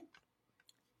 right?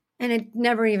 And it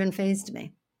never even fazed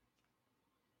me.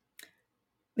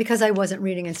 Because I wasn't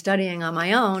reading and studying on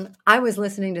my own, I was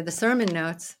listening to the sermon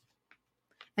notes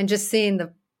and just seeing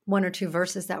the 1 or 2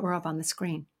 verses that were up on the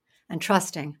screen and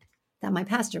trusting that my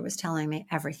pastor was telling me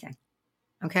everything.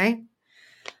 Okay?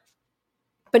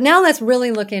 But now let's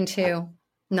really look into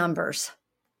Numbers.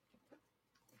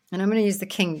 And I'm going to use the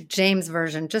King James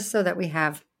Version just so that we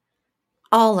have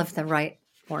all of the right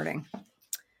wording.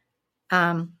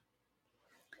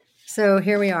 So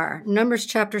here we are, Numbers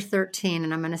chapter 13,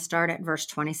 and I'm going to start at verse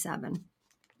 27.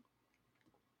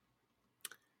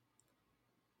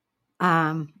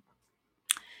 And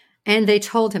they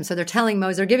told him, so they're telling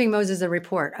Moses, they're giving Moses a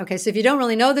report. Okay, so if you don't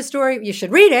really know the story, you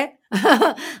should read it,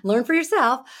 learn for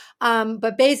yourself.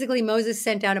 But basically Moses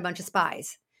sent out a bunch of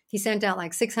spies. he sent out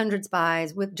like 600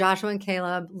 spies with Joshua and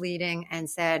Caleb leading and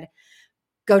said,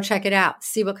 go check it out.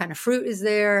 See what kind of fruit is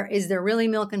there. Is there really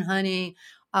milk and honey?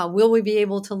 Will we be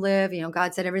able to live?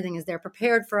 God said everything is there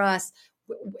prepared for us.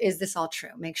 Is this all true?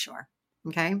 Make sure.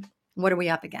 Okay. What are we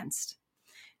up against?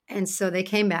 And so they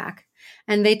came back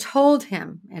and they told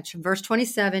him, it's verse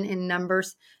 27 in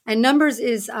Numbers, and Numbers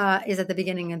is at the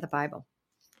beginning of the Bible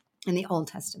in the Old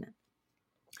Testament.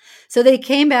 So they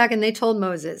came back and they told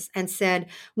Moses and said,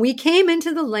 we came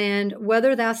into the land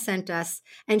whither thou sent us,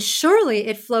 and surely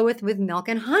it floweth with milk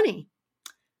and honey.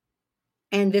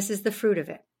 And this is the fruit of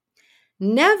it.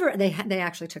 They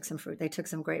actually took some fruit. They took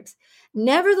some grapes.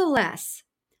 Nevertheless,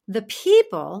 the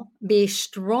people be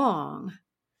strong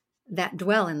that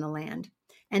dwell in the land,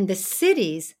 and the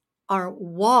cities are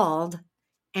walled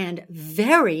and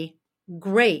very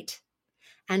great.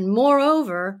 And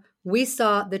moreover, we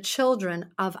saw the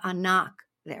children of Anak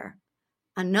there.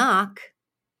 Anak,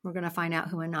 we're going to find out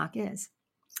who Anak is.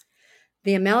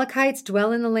 The Amalekites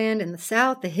dwell in the land in the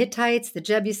south. The Hittites, the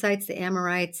Jebusites, the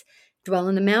Amorites dwell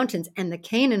in the mountains, and the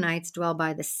Canaanites dwell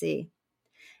by the sea.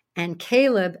 And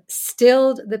Caleb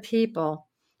stilled the people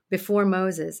before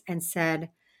Moses and said,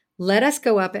 let us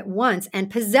go up at once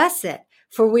and possess it,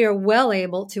 for we are well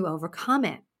able to overcome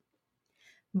it.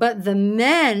 But the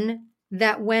men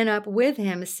that went up with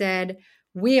him said,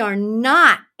 we are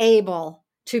not able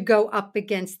to go up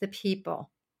against the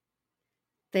people.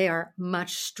 They are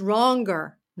much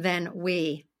stronger than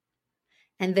we.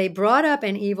 And they brought up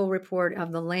an evil report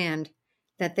of the land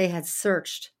that they had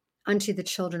searched unto the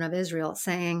children of Israel,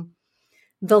 saying,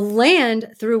 the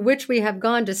land through which we have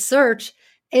gone to search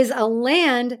is a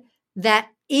land that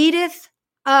eateth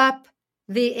up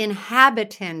the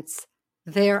inhabitants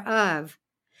thereof,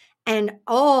 and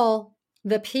all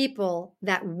the people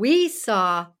that we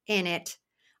saw in it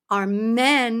are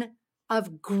men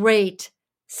of great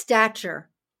stature.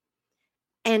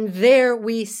 And there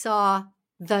we saw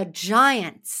the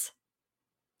giants,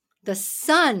 the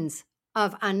sons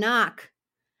of Anak,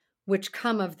 which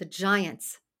come of the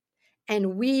giants.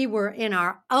 And we were in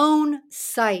our own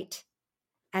sight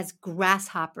as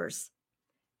grasshoppers.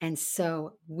 And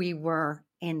so we were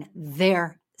in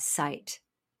their sight.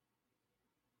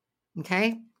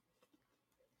 Okay?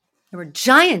 There were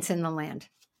giants in the land.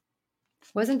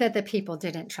 It wasn't that the people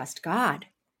didn't trust God.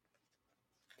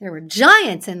 There were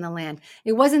giants in the land.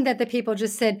 It wasn't that the people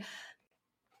just said,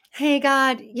 hey,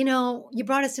 God, you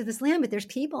brought us to this land, but there's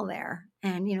people there.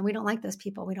 And, we don't like those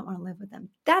people. We don't want to live with them.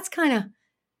 That's kind of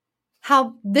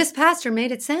how this pastor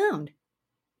made it sound.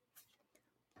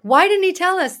 Why didn't he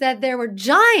tell us that there were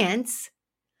giants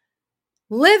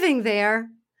living there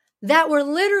that were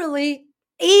literally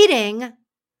eating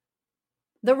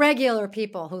the regular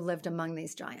people who lived among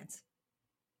these giants?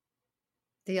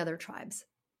 The other tribes.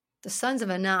 The sons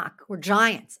of Anak were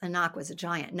giants. Anak was a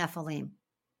giant, Nephilim.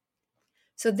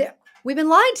 So we've been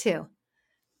lied to.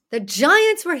 The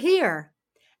giants were here,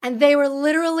 and they were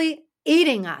literally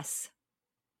eating us.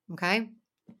 Okay?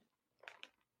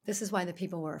 This is why the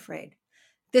people were afraid.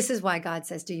 This is why God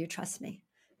says, do you trust me?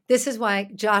 This is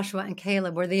why Joshua and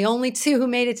Caleb were the only two who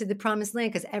made it to the promised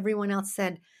land, because everyone else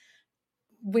said,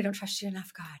 we don't trust you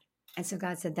enough, God. And so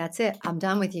God said, that's it. I'm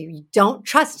done with you. You don't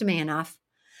trust me enough.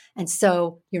 And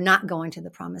so you're not going to the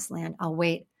promised land. I'll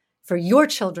wait for your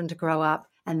children to grow up,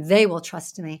 and they will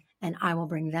trust me, and I will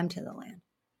bring them to the land.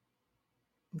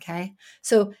 Okay?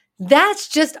 So that's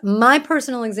just my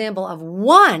personal example of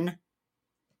one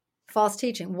false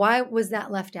teaching. Why was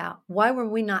that left out? Why were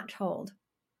we not told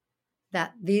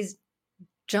that these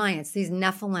giants, these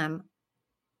Nephilim,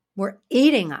 were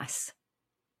eating us?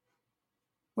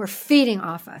 Were feeding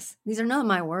off us? These are not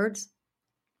my words.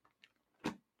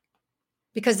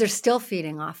 Because they're still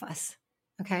feeding off us.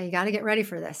 Okay, you got to get ready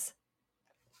for this.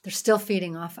 They're still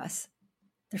feeding off us.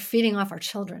 They're feeding off our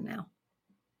children now.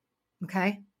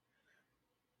 Okay?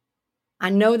 I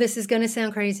know this is going to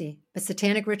sound crazy, but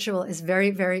satanic ritual is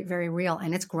very, very, very real,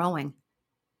 and it's growing.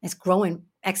 It's growing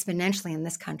exponentially in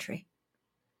this country.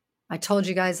 I told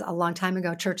you guys a long time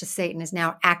ago, Church of Satan is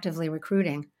now actively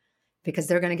recruiting because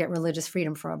they're going to get religious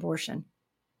freedom for abortion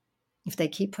if they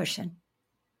keep pushing.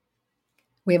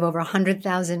 We have over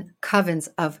 100,000 covens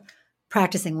of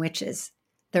practicing witches.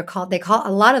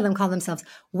 A lot of them call themselves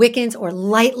Wiccans or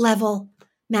light level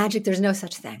magic. There's no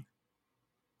such thing.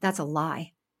 That's a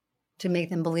lie to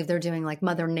make them believe they're doing like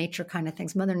Mother Nature kind of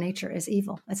things. Mother Nature is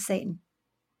evil. That's Satan.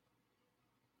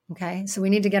 Okay. So we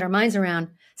need to get our minds around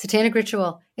satanic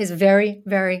ritual is very,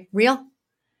 very real,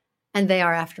 and they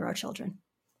are after our children.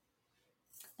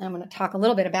 And I'm going to talk a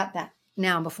little bit about that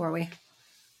now before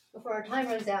our time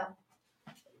runs out.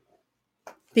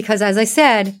 Because as I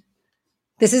said,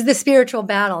 This is the spiritual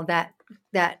battle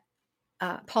that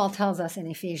Paul tells us in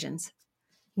Ephesians.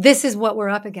 This is what we're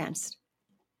up against.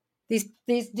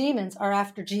 These demons are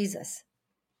after Jesus.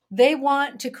 They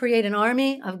want to create an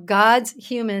army of God's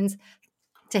humans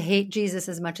to hate Jesus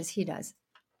as much as he does.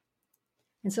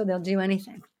 And so they'll do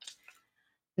anything.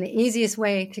 And the easiest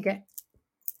way to get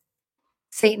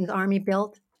Satan's army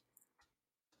built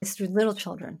is through little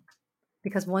children.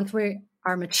 Because once we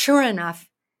are mature enough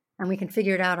and we can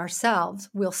figure it out ourselves,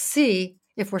 we'll see,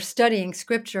 if we're studying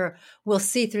scripture, we'll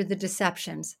see through the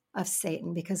deceptions of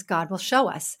Satan, because God will show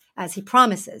us as he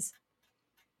promises.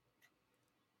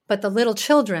 But the little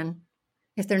children,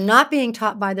 if they're not being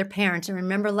taught by their parents, and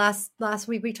remember last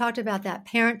week we talked about that,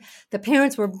 the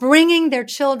parents were bringing their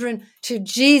children to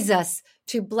Jesus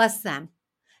to bless them.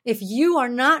 If you are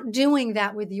not doing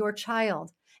that with your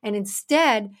child, and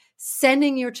instead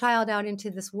sending your child out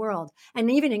into this world, and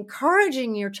even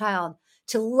encouraging your child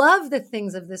to love the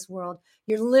things of this world,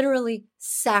 you're literally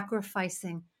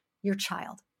sacrificing your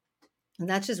child. And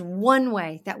that's just one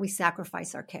way that we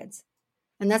sacrifice our kids.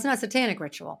 And that's not satanic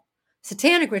ritual.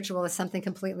 Satanic ritual is something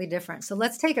completely different. So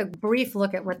let's take a brief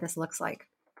look at what this looks like.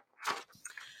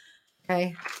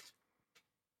 Okay.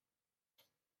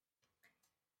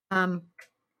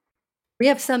 We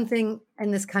have something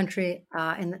in this country,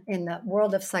 in the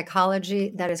world of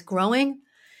psychology, that is growing.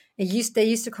 They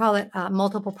used to call it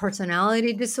multiple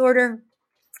personality disorder.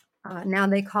 Now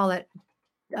they call it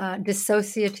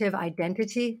dissociative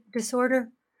identity disorder.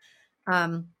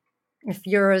 If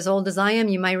you're as old as I am,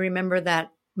 you might remember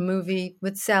that movie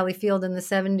with Sally Field in the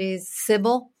 70s,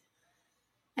 Sybil.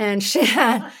 And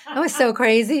that was so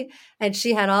crazy. And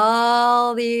she had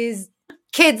all these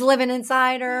kids living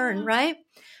inside her, and right?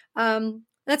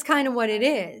 That's kind of what it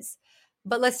is.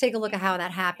 But let's take a look at how that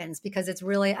happens, because it's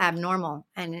really abnormal,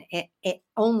 and it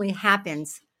only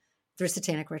happens through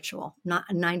satanic ritual, not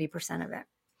 90% of it.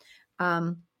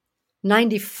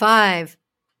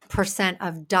 95%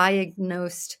 of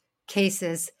diagnosed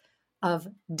cases of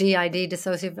DID,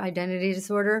 dissociative identity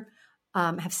disorder,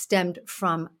 have stemmed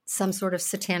from some sort of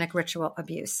satanic ritual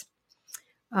abuse.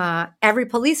 Every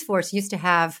police force used to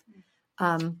have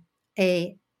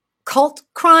a cult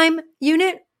crime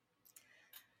unit.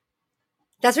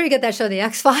 That's where you get that show, The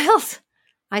X-Files.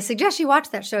 I suggest you watch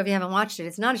that show if you haven't watched it.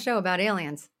 It's not a show about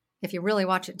aliens, if you really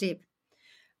watch it deep.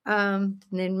 And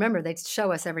then remember, they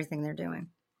show us everything they're doing.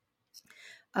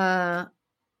 The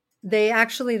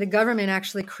government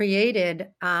actually created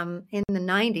in the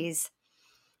 90s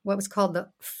what was called the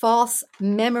False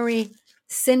Memory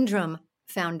Syndrome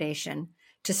Foundation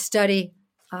to study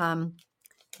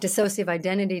dissociative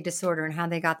identity disorder and how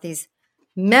they got these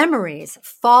memories.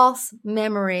 False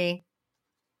Memory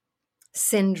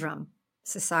Syndrome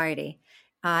Society.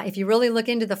 If you really look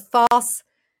into the False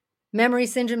Memory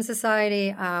Syndrome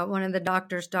Society, one of the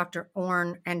doctors, Dr.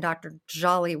 Orn and Dr.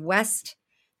 Jolly West,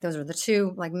 those are the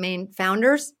two main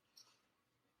founders.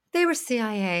 They were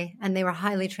CIA, and they were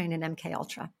highly trained in MK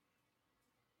Ultra.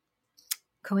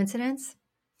 Coincidence?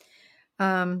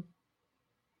 And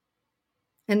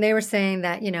they were saying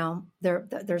that,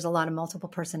 there's a lot of multiple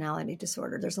personality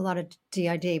disorder. There's a lot of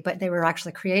DID, but they were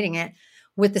actually creating it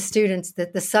with the students,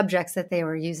 the subjects that they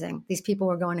were using. These people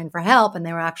were going in for help, and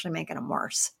they were actually making them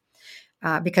worse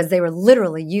because they were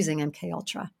literally using MK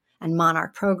Ultra and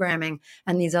monarch programming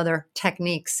and these other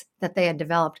techniques that they had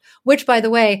developed, which, by the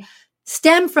way,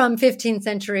 stem from 15th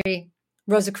century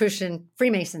Rosicrucian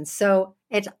Freemasons. So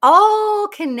it's all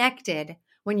connected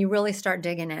when you really start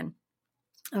digging in.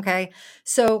 Okay.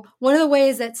 So one of the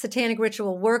ways that satanic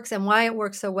ritual works and why it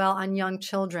works so well on young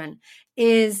children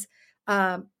is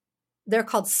they're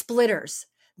called splitters.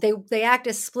 They act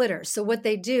as splitters. So what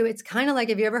they do, it's kind of like,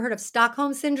 have you ever heard of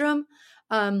Stockholm Syndrome,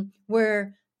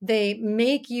 where they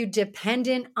make you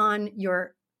dependent on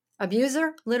your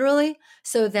abuser, literally,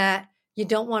 so that you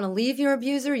don't want to leave your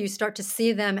abuser. You start to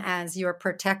see them as your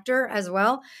protector as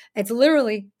well. It's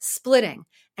literally splitting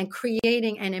and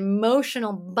creating an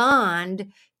emotional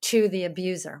bond to the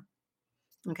abuser.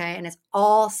 Okay. And it's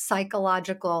all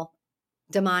psychological,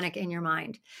 demonic in your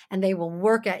mind. And they will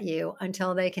work at you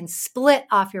until they can split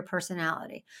off your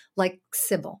personality, like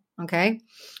Sybil. Okay.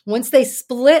 Once they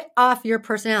split off your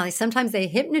personality, sometimes they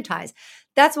hypnotize.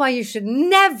 That's why you should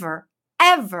never,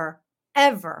 ever,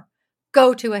 ever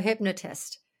go to a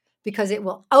hypnotist, because it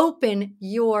will open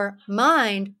your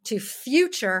mind to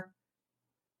future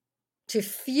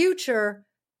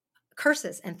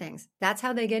curses and things. That's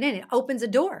how they get in. It opens a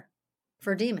door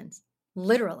for demons,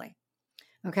 literally.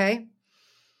 Okay.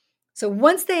 So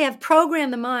once they have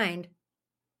programmed the mind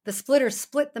The splitters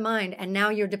split the mind, and now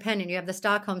you're dependent. You have the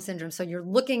Stockholm syndrome. So you're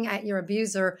looking at your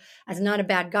abuser as not a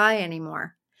bad guy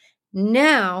anymore.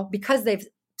 Now, because they've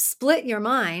split your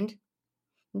mind,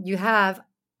 you have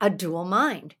a dual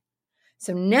mind.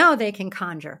 So now they can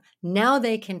conjure. Now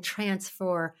they can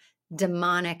transfer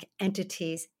demonic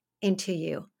entities into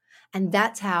you. And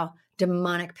that's how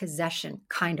demonic possession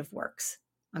kind of works.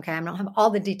 Okay, I don't have all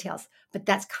the details, but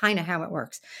that's kind of how it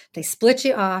works. They split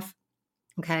you off,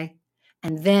 okay,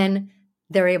 and then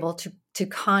they're able to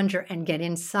conjure and get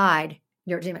inside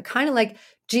your demon. Kind of like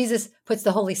Jesus puts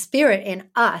the Holy Spirit in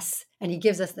us, and he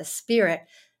gives us the Spirit.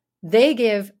 They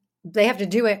have to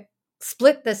do it,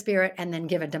 split the spirit, and then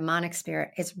give a demonic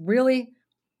spirit. It's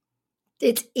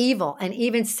evil. And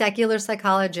even secular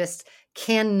psychologists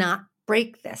cannot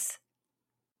break this.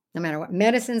 No matter what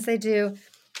medicines they do,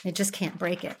 they just can't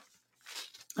break it.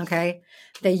 Okay?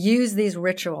 They use these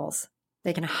rituals.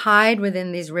 They can hide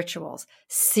within these rituals.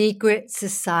 Secret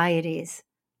societies.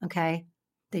 Okay?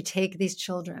 They take these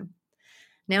children.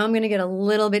 Now I'm going to get a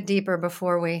little bit deeper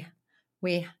before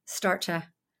we start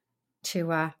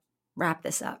to wrap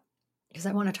this up, because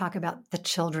I want to talk about the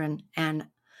children and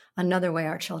another way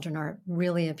our children are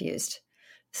really abused.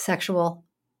 Sexual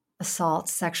assault,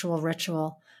 sexual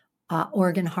ritual,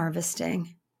 organ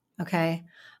harvesting, okay?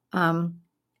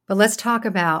 But let's talk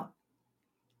about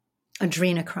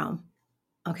adrenochrome,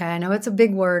 okay? I know it's a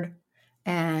big word,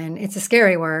 and it's a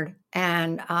scary word,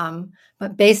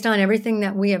 but based on everything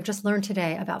that we have just learned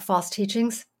today about false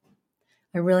teachings,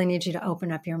 I really need you to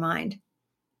open up your mind.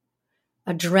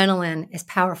 Adrenaline is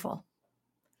powerful.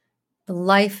 The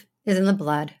life is in the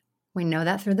blood. We know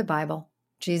that through the Bible.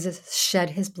 Jesus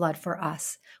shed his blood for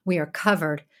us. We are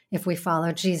covered, if we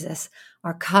follow Jesus,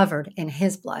 are covered in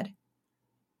his blood.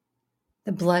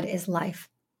 The blood is life.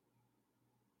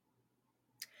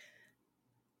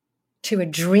 To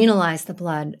adrenalize the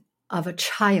blood of a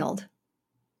child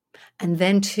and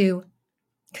then to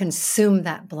consume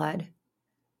that blood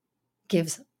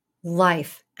gives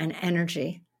life and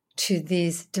energy to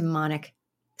these demonic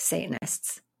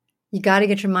Satanists. You got to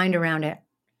get your mind around it.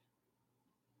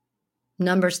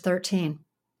 Numbers 13.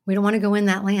 We don't want to go in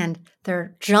that land. There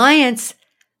are giants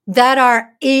that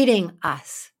are eating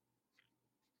us.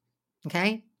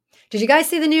 Okay? Did you guys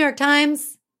see the New York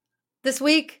Times this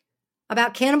week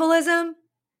about cannibalism?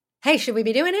 Hey, should we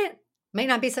be doing it? May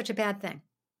not be such a bad thing.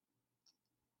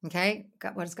 Okay?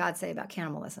 What does God say about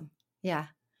cannibalism? Yeah.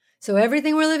 So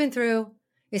everything we're living through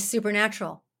is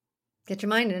supernatural. Get your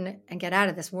mind in it and get out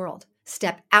of this world.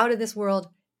 Step out of this world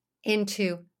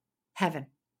into heaven.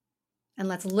 And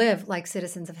let's live like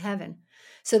citizens of heaven.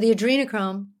 So the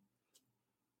adrenochrome,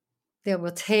 they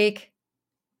will take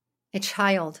a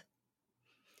child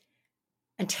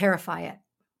and terrify it.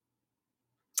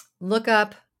 Look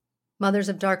up Mothers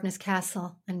of Darkness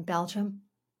Castle in Belgium.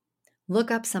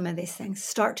 Look up some of these things.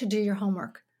 Start to do your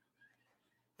homework.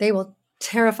 They will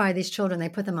terrify these children. They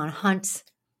put them on hunts.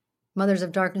 Mothers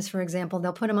of Darkness, for example,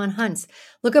 they'll put them on hunts.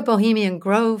 Look up Bohemian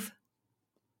Grove.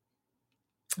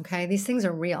 Okay, these things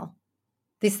are real.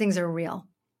 These things are real.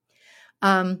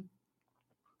 They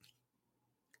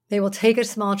will take a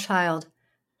small child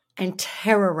and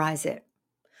terrorize it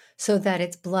so that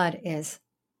its blood is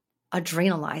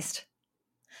adrenalized.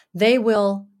 They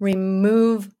will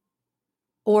remove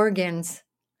organs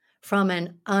from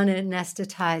an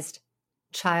unanesthetized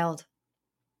child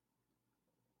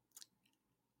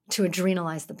to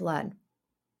adrenalize the blood.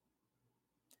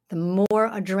 The more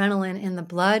adrenaline in the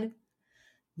blood,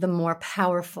 the more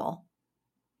powerful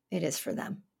it is for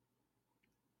them.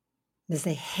 Because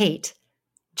they hate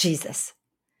Jesus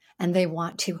and they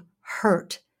want to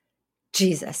hurt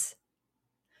Jesus.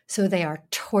 So they are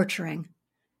torturing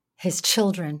his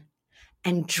children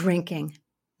and drinking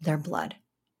their blood.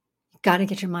 You've got to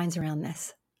get your minds around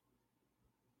this.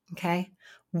 Okay?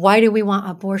 Why do we want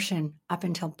abortion up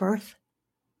until birth?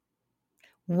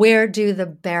 Where do the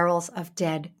barrels of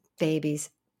dead babies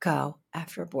go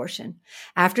after abortion?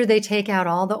 After they take out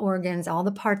all the organs, all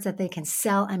the parts that they can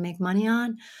sell and make money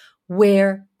on,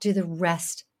 where do the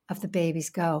rest of the babies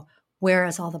go? Where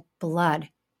is all the blood?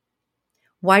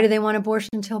 Why do they want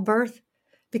abortion until birth?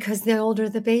 Because the older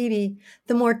the baby,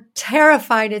 the more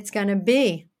terrified it's going to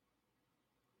be.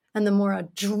 And the more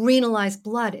adrenalized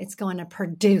blood it's going to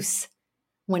produce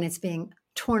when it's being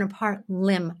torn apart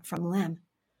limb from limb.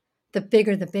 The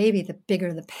bigger the baby, the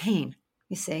bigger the pain,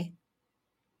 you see.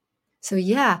 So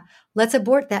yeah, let's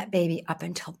abort that baby up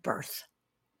until birth.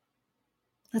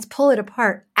 Let's pull it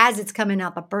apart as it's coming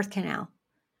out the birth canal.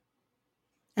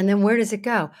 And then where does it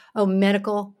go? Oh,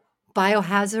 medical,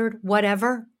 biohazard,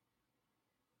 whatever.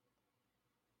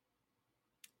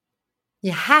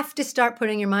 You have to start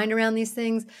putting your mind around these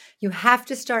things. You have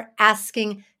to start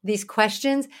asking these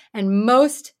questions. And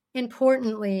most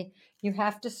importantly, you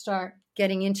have to start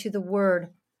getting into the Word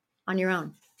on your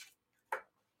own.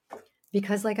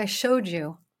 Because like I showed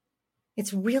you,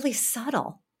 it's really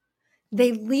subtle.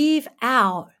 They leave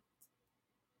out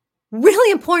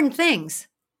really important things.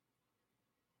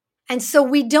 And so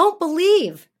we don't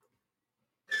believe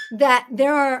that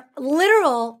there are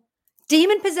literal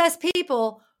demon-possessed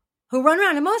people who run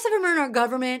around, and most of them are in our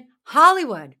government,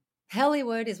 Hollywood.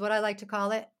 Hollywood is what I like to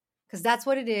call it, because that's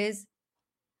what it is.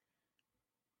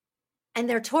 And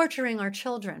they're torturing our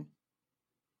children.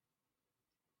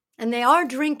 And they are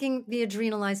drinking the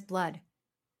adrenalized blood.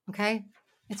 Okay?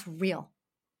 It's real.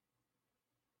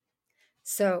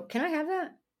 So, can I have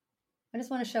that? I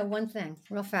just want to show one thing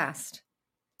real fast.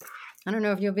 I don't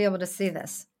know if you'll be able to see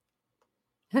this.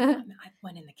 I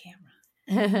went in the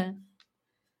camera.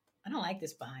 I don't like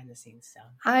this behind the scenes stuff.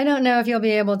 I don't know if you'll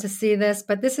be able to see this,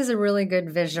 but this is a really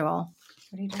good visual.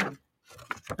 What are you doing?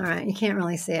 All right, you can't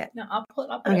really see it. No, I'll put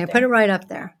Okay, it put it there. right up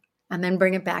there and then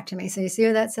bring it back to me. So you see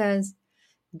what that says?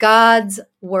 God's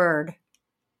Word.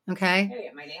 Okay? I gotta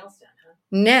get my nails done, huh?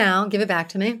 Now, give it back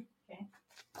to me. Okay.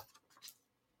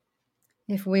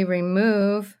 If we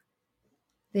remove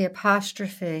the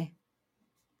apostrophe.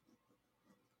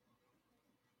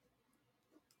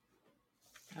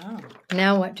 Oh,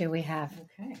 Now what do we have?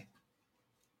 okay.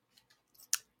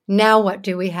 Now what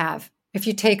do we have if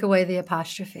you take away the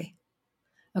apostrophe?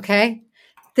 Okay?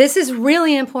 This is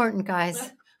really important,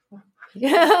 guys.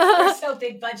 We're so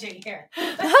big budget here.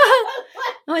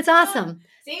 Oh, it's awesome.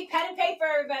 See, pen and paper,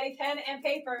 everybody. Pen and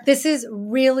paper. This is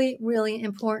really, really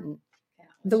important.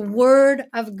 The Word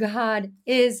of God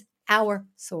is our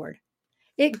sword.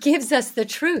 It gives us the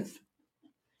truth.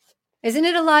 Isn't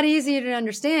it a lot easier to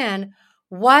understand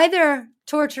why they're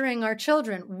torturing our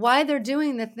children, why they're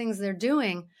doing the things they're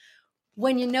doing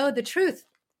when you know the truth?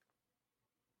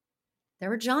 There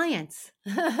were giants.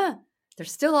 There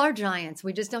still are giants.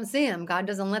 We just don't see them. God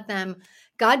does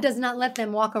not let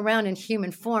them walk around in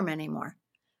human form anymore.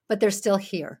 But they're still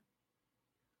here.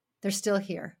 They're still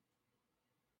here.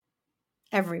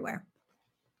 Everywhere.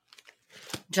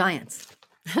 Giants.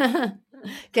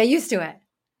 Get used to it.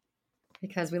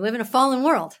 Because we live in a fallen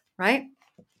world, right?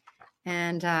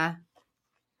 And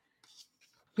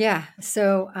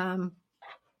so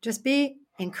just be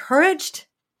encouraged.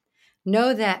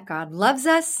 Know that God loves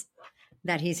us,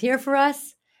 that He's here for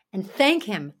us, and thank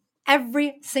Him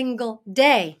every single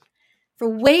day for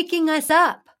waking us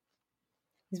up.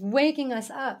 He's waking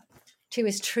us up to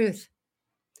His truth.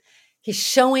 He's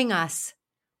showing us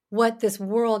what this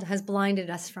world has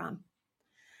blinded us from.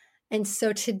 And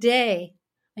so today,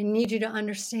 I need you to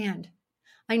understand.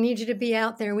 I need you to be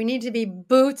out there. We need to be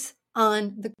boots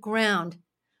on the ground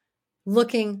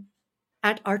looking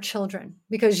at our children,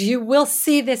 because you will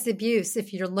see this abuse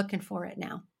if you're looking for it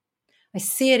now. I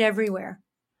see it everywhere.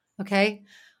 Okay?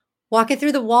 Walking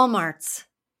through the Walmarts.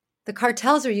 The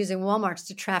cartels are using Walmarts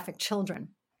to traffic children.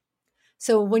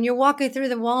 So when you're walking through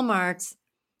the Walmarts,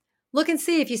 look and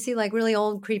see if you see like really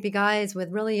old, creepy guys with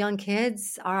really young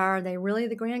kids. Are they really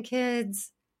the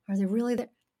grandkids? Are they really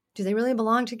do they really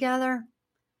belong together?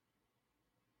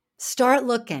 Start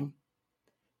looking.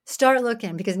 Start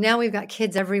looking, because now we've got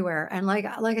kids everywhere. And like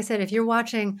I said, if you're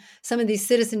watching some of these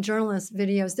citizen journalist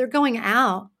videos, they're going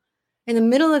out in the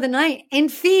middle of the night in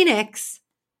Phoenix,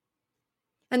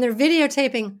 and they're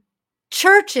videotaping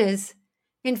churches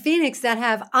in Phoenix that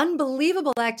have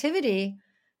unbelievable activity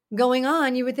going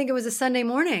on. You would think it was a Sunday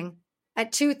morning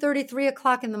at 2:30, 3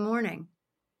 o'clock in the morning.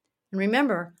 And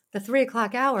remember, the 3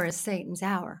 o'clock hour is Satan's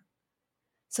hour.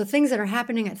 So things that are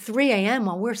happening at 3 a.m.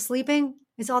 while we're sleeping,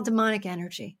 it's all demonic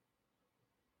energy.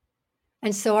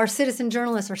 And so our citizen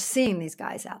journalists are seeing these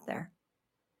guys out there.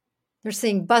 They're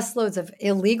seeing busloads of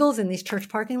illegals in these church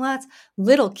parking lots,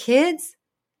 little kids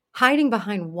hiding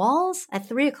behind walls at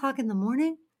 3 o'clock in the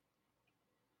morning.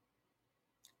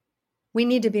 We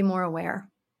need to be more aware.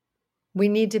 We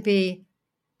need to be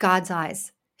God's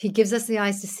eyes. He gives us the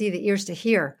eyes to see, the ears to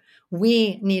hear.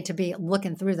 We need to be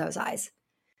looking through those eyes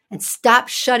and stop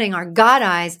shutting our God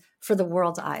eyes for the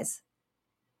world's eyes.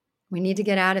 We need to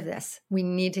get out of this. We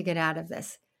need to get out of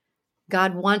this.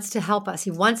 God wants to help us.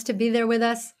 He wants to be there with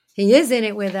us. He is in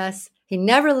it with us. He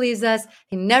never leaves us.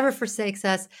 He never forsakes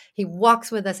us. He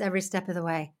walks with us every step of the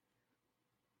way.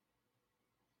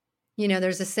 You know,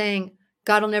 there's a saying,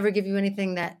 God will never give you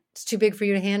anything that's too big for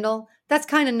you to handle. That's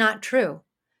kind of not true.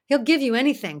 He'll give you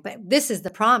anything, but this is the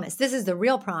promise. This is the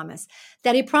real promise,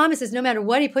 that He promises no matter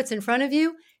what He puts in front of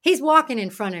you, He's walking in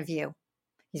front of you.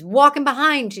 He's walking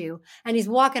behind you, and He's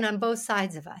walking on both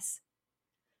sides of us.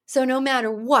 So no matter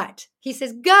what, he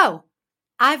says, go,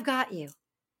 I've got you.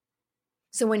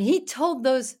 So when he told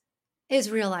those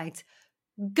Israelites,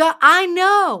 go, I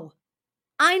know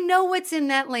what's in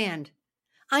that land.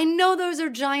 I know those are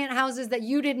giant houses that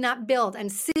you did not build and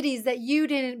cities that you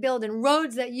didn't build and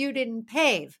roads that you didn't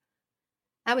pave.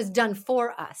 That was done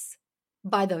for us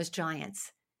by those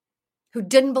giants who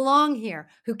didn't belong here,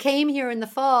 who came here in the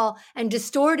fall and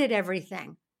distorted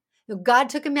everything. God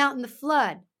took them out in the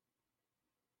flood.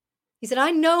 He said,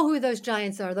 I know who those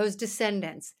giants are, those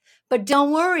descendants, but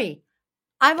don't worry.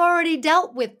 I've already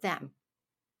dealt with them.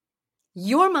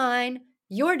 You're mine.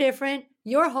 You're different.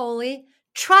 You're holy.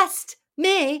 Trust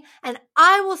me, and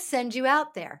I will send you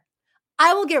out there.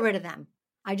 I will get rid of them.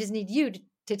 I just need you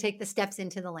to take the steps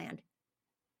into the land.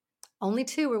 Only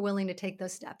 2 were willing to take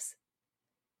those steps,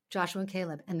 Joshua and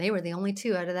Caleb, and they were the only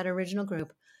 2 out of that original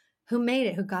group who made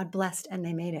it, who God blessed, and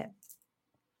they made it.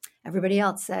 Everybody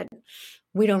else said,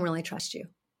 we don't really trust you.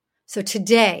 So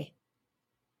today,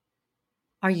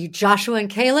 are you Joshua and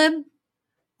Caleb,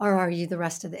 or are you the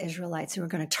rest of the Israelites who are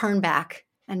going to turn back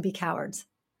and be cowards?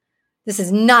 This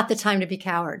is not the time to be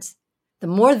cowards. The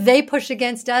more they push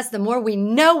against us, the more we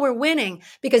know we're winning,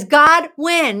 because God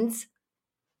wins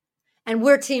and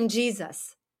we're Team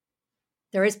Jesus.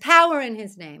 There is power in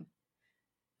his name.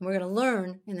 And we're going to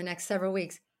learn in the next several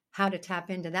weeks how to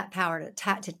tap into that power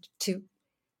to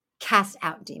cast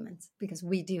out demons, because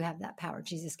we do have that power.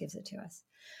 Jesus gives it to us.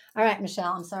 All right,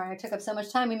 Michelle, I'm sorry I took up so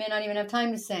much time. We may not even have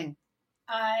time to sing.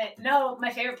 No, my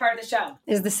favorite part of the show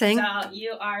is the sing. So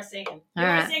you are singing. All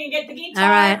right. Singing, get the guitar. All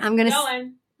right,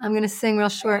 I'm gonna sing real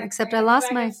short. Okay, except I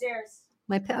lost my upstairs.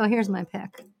 pick. Oh, here's my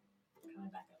pick.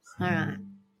 All right.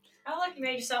 Oh, look, you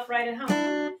made yourself right at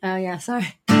home. Oh yeah,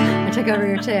 sorry, I took over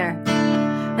your chair.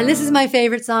 And this is my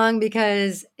favorite song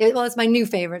because it's my new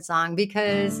favorite song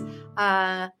because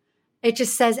it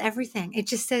just says everything. It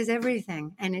just says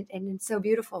everything. And it's so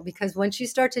beautiful because once you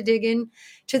start to dig in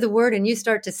to the word and you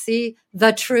start to see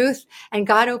the truth and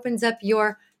God opens up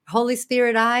your Holy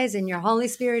Spirit eyes and your Holy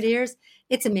Spirit ears,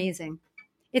 it's amazing.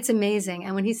 It's amazing.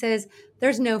 And when he says,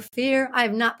 there's no fear, I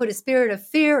have not put a spirit of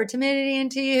fear or timidity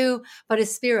into you, but a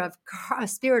spirit of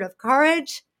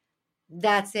courage.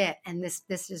 That's it. And this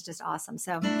is just awesome.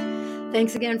 So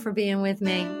thanks again for being with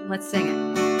me. Let's sing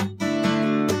it.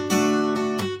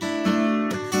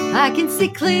 I can see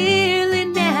clearly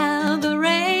now the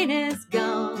rain is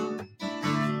gone.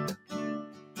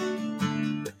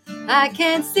 I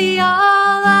can see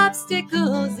all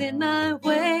obstacles in my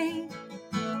way.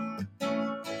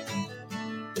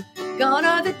 Gone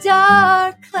are the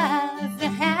dark clouds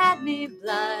that had me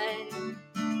blind.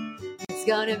 It's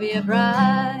gonna be a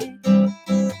bright,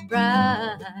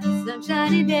 bright,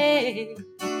 sunshiny day.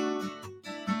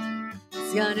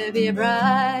 It's gonna be a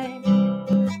bright,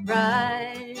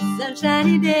 bright,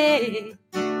 sunshiny day.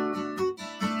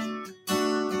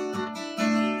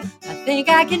 I think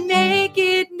I can make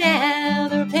it now,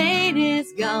 the pain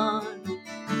is gone.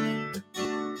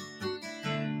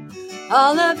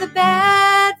 All of the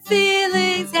bad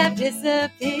feelings have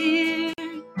disappeared.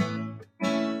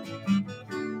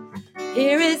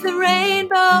 Here is the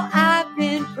rainbow I've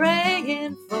been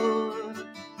praying for.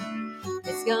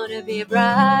 It's gonna be a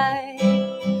bright,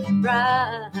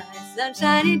 bright,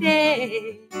 sunshiny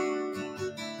day.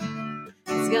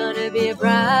 It's gonna be a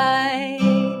bright,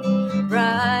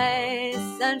 bright,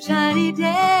 sunshiny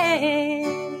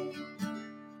day.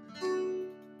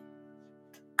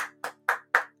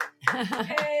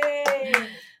 Hey.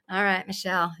 All right,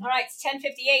 Michelle. All right, it's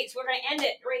 10:58, so we're going to end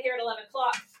it right here at 11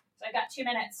 o'clock. So I've got 2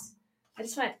 minutes.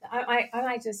 I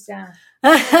might just,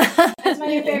 that's my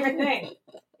new favorite thing.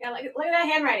 Yeah, look at that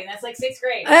handwriting. That's like 6th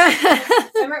grade.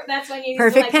 Remember, that's when you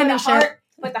perfect used to, penmanship.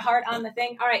 Put the heart on the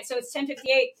thing. All right, so it's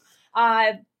 10:58.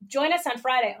 Join us on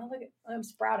Friday. Oh, look, I'm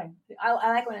sprouting. I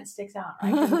like when it sticks out.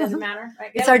 Right? It doesn't matter.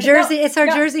 Right? It's our jersey. It's our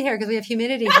jersey here because we have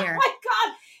humidity here. Oh my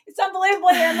God, it's unbelievable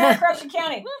here in North Corruption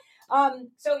County.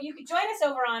 So you can join us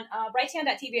over on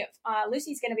brighttown.tv.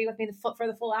 Lucy's going to be with me for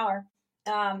the full hour.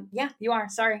 Yeah, you are.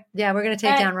 Sorry. Yeah, we're going to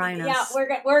take down rhinos. Yeah,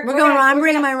 I'm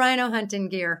bringing my rhino hunting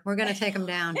gear. We're going to take them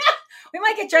down. We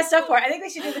might get dressed up for it. I think we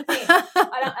should do the theme.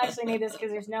 I don't actually need this because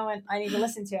there's no one I need to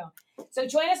listen to. So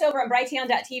join us over on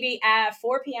brighttown.tv at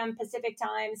 4 p.m. Pacific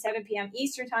time, 7 p.m.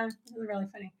 Eastern time. This is really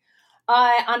funny.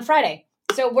 On Friday.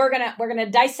 So we're gonna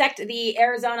dissect the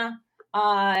Arizona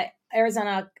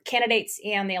candidates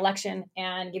and the election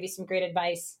and give you some great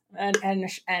advice and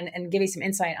give you some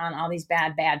insight on all these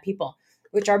bad people,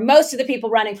 which are most of the people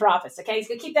running for office. Okay,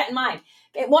 so keep that in mind.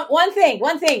 Okay,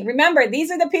 one thing. Remember, these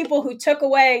are the people who took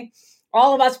away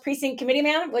all of us precinct committee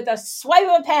man with a swipe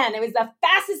of a pen. It was the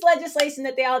fastest legislation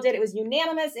that they all did. It was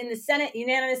unanimous in the Senate,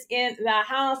 unanimous in the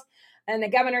House, and the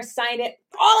governor signed it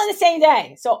all in the same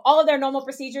day. So all of their normal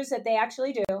procedures that they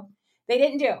actually do, they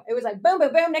didn't do. It was like boom,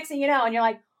 boom, boom. Next thing you know, and you're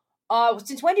like,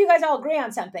 since when do you guys all agree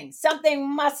on something?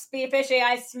 Something must be fishy.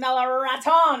 I smell a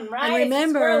raton, right? And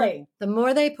remember, the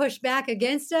more they push back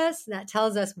against us, that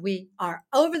tells us we are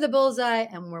over the bullseye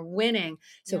and we're winning.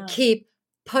 So keep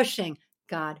pushing.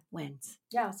 God wins.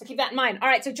 Yeah. So keep that in mind. All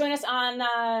right. So join us on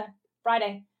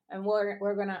Friday, and we're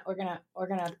gonna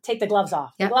take the gloves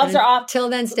off. The gloves are off. Till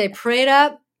then, stay prayed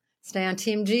up. Stay on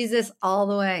Team Jesus all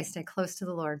the way. Stay close to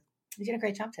the Lord. You did a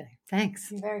great job today. Thanks.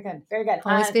 Very good. Very good.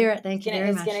 Holy Spirit, thank you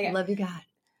very much. Love you, God.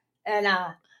 And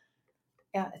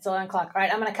it's 11 o'clock. All right,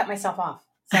 I'm going to cut myself off.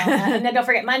 So, and then don't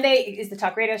forget, Monday is the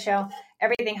Talk Radio Show.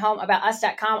 Everything home about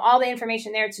us.com. All the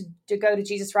information there to go to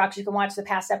Jesus Rocks. You can watch the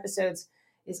past episodes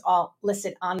is all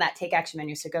listed on that Take Action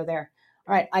menu. So go there.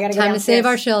 All right, I got to go. Time to save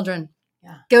our children.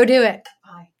 Yeah. Go do it.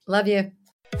 Bye. Love you.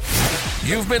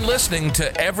 You've been listening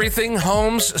to Everything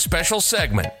Homes special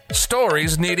segment,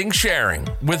 Stories Needing Sharing,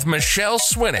 with Michelle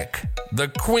Swinick, the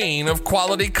queen of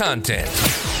quality content.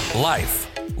 Life,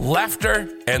 laughter,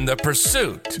 and the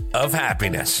pursuit of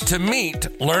happiness. To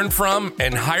meet, learn from,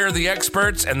 and hire the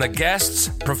experts and the guests,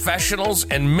 professionals,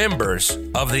 and members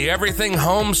of the Everything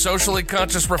Home Socially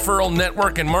Conscious Referral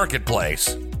Network and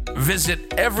Marketplace.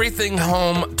 Visit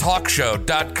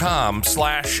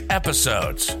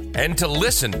everythinghometalkshow.com/episodes. And to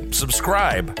listen,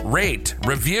 subscribe, rate,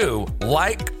 review,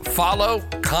 like, follow,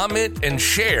 comment, and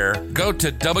share, go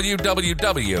to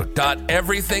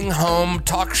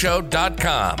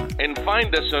www.everythinghometalkshow.com and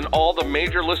find us on all the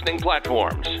major listening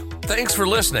platforms. Thanks for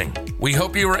listening. We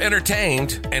hope you were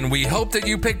entertained, and we hope that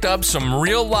you picked up some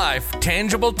real-life,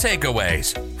 tangible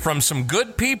takeaways from some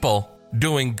good people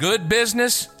doing good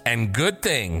business and good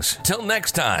things. Till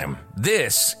next time,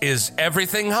 this is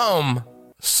Everything Home,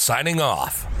 signing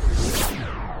off.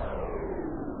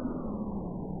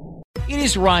 It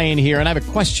is Ryan here, and I have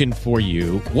a question for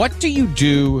you. What do you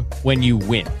do when you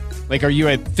win? Like, are you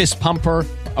a fist pumper,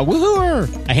 a woo-hooer,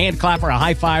 a hand clapper, a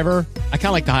high fiver? I kind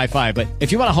of like the high five, but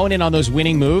if you want to hone in on those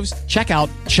winning moves, check out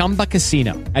Chumba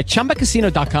Casino. At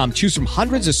ChumbaCasino.com, choose from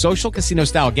hundreds of social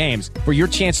casino-style games for your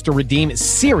chance to redeem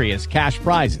serious cash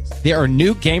prizes. There are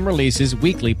new game releases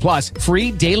weekly, plus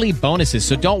free daily bonuses.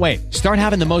 So don't wait. Start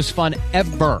having the most fun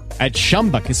ever at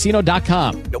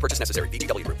ChumbaCasino.com. No purchase necessary.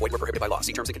 VGW Group. Void where prohibited by law.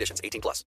 See terms and conditions. 18+.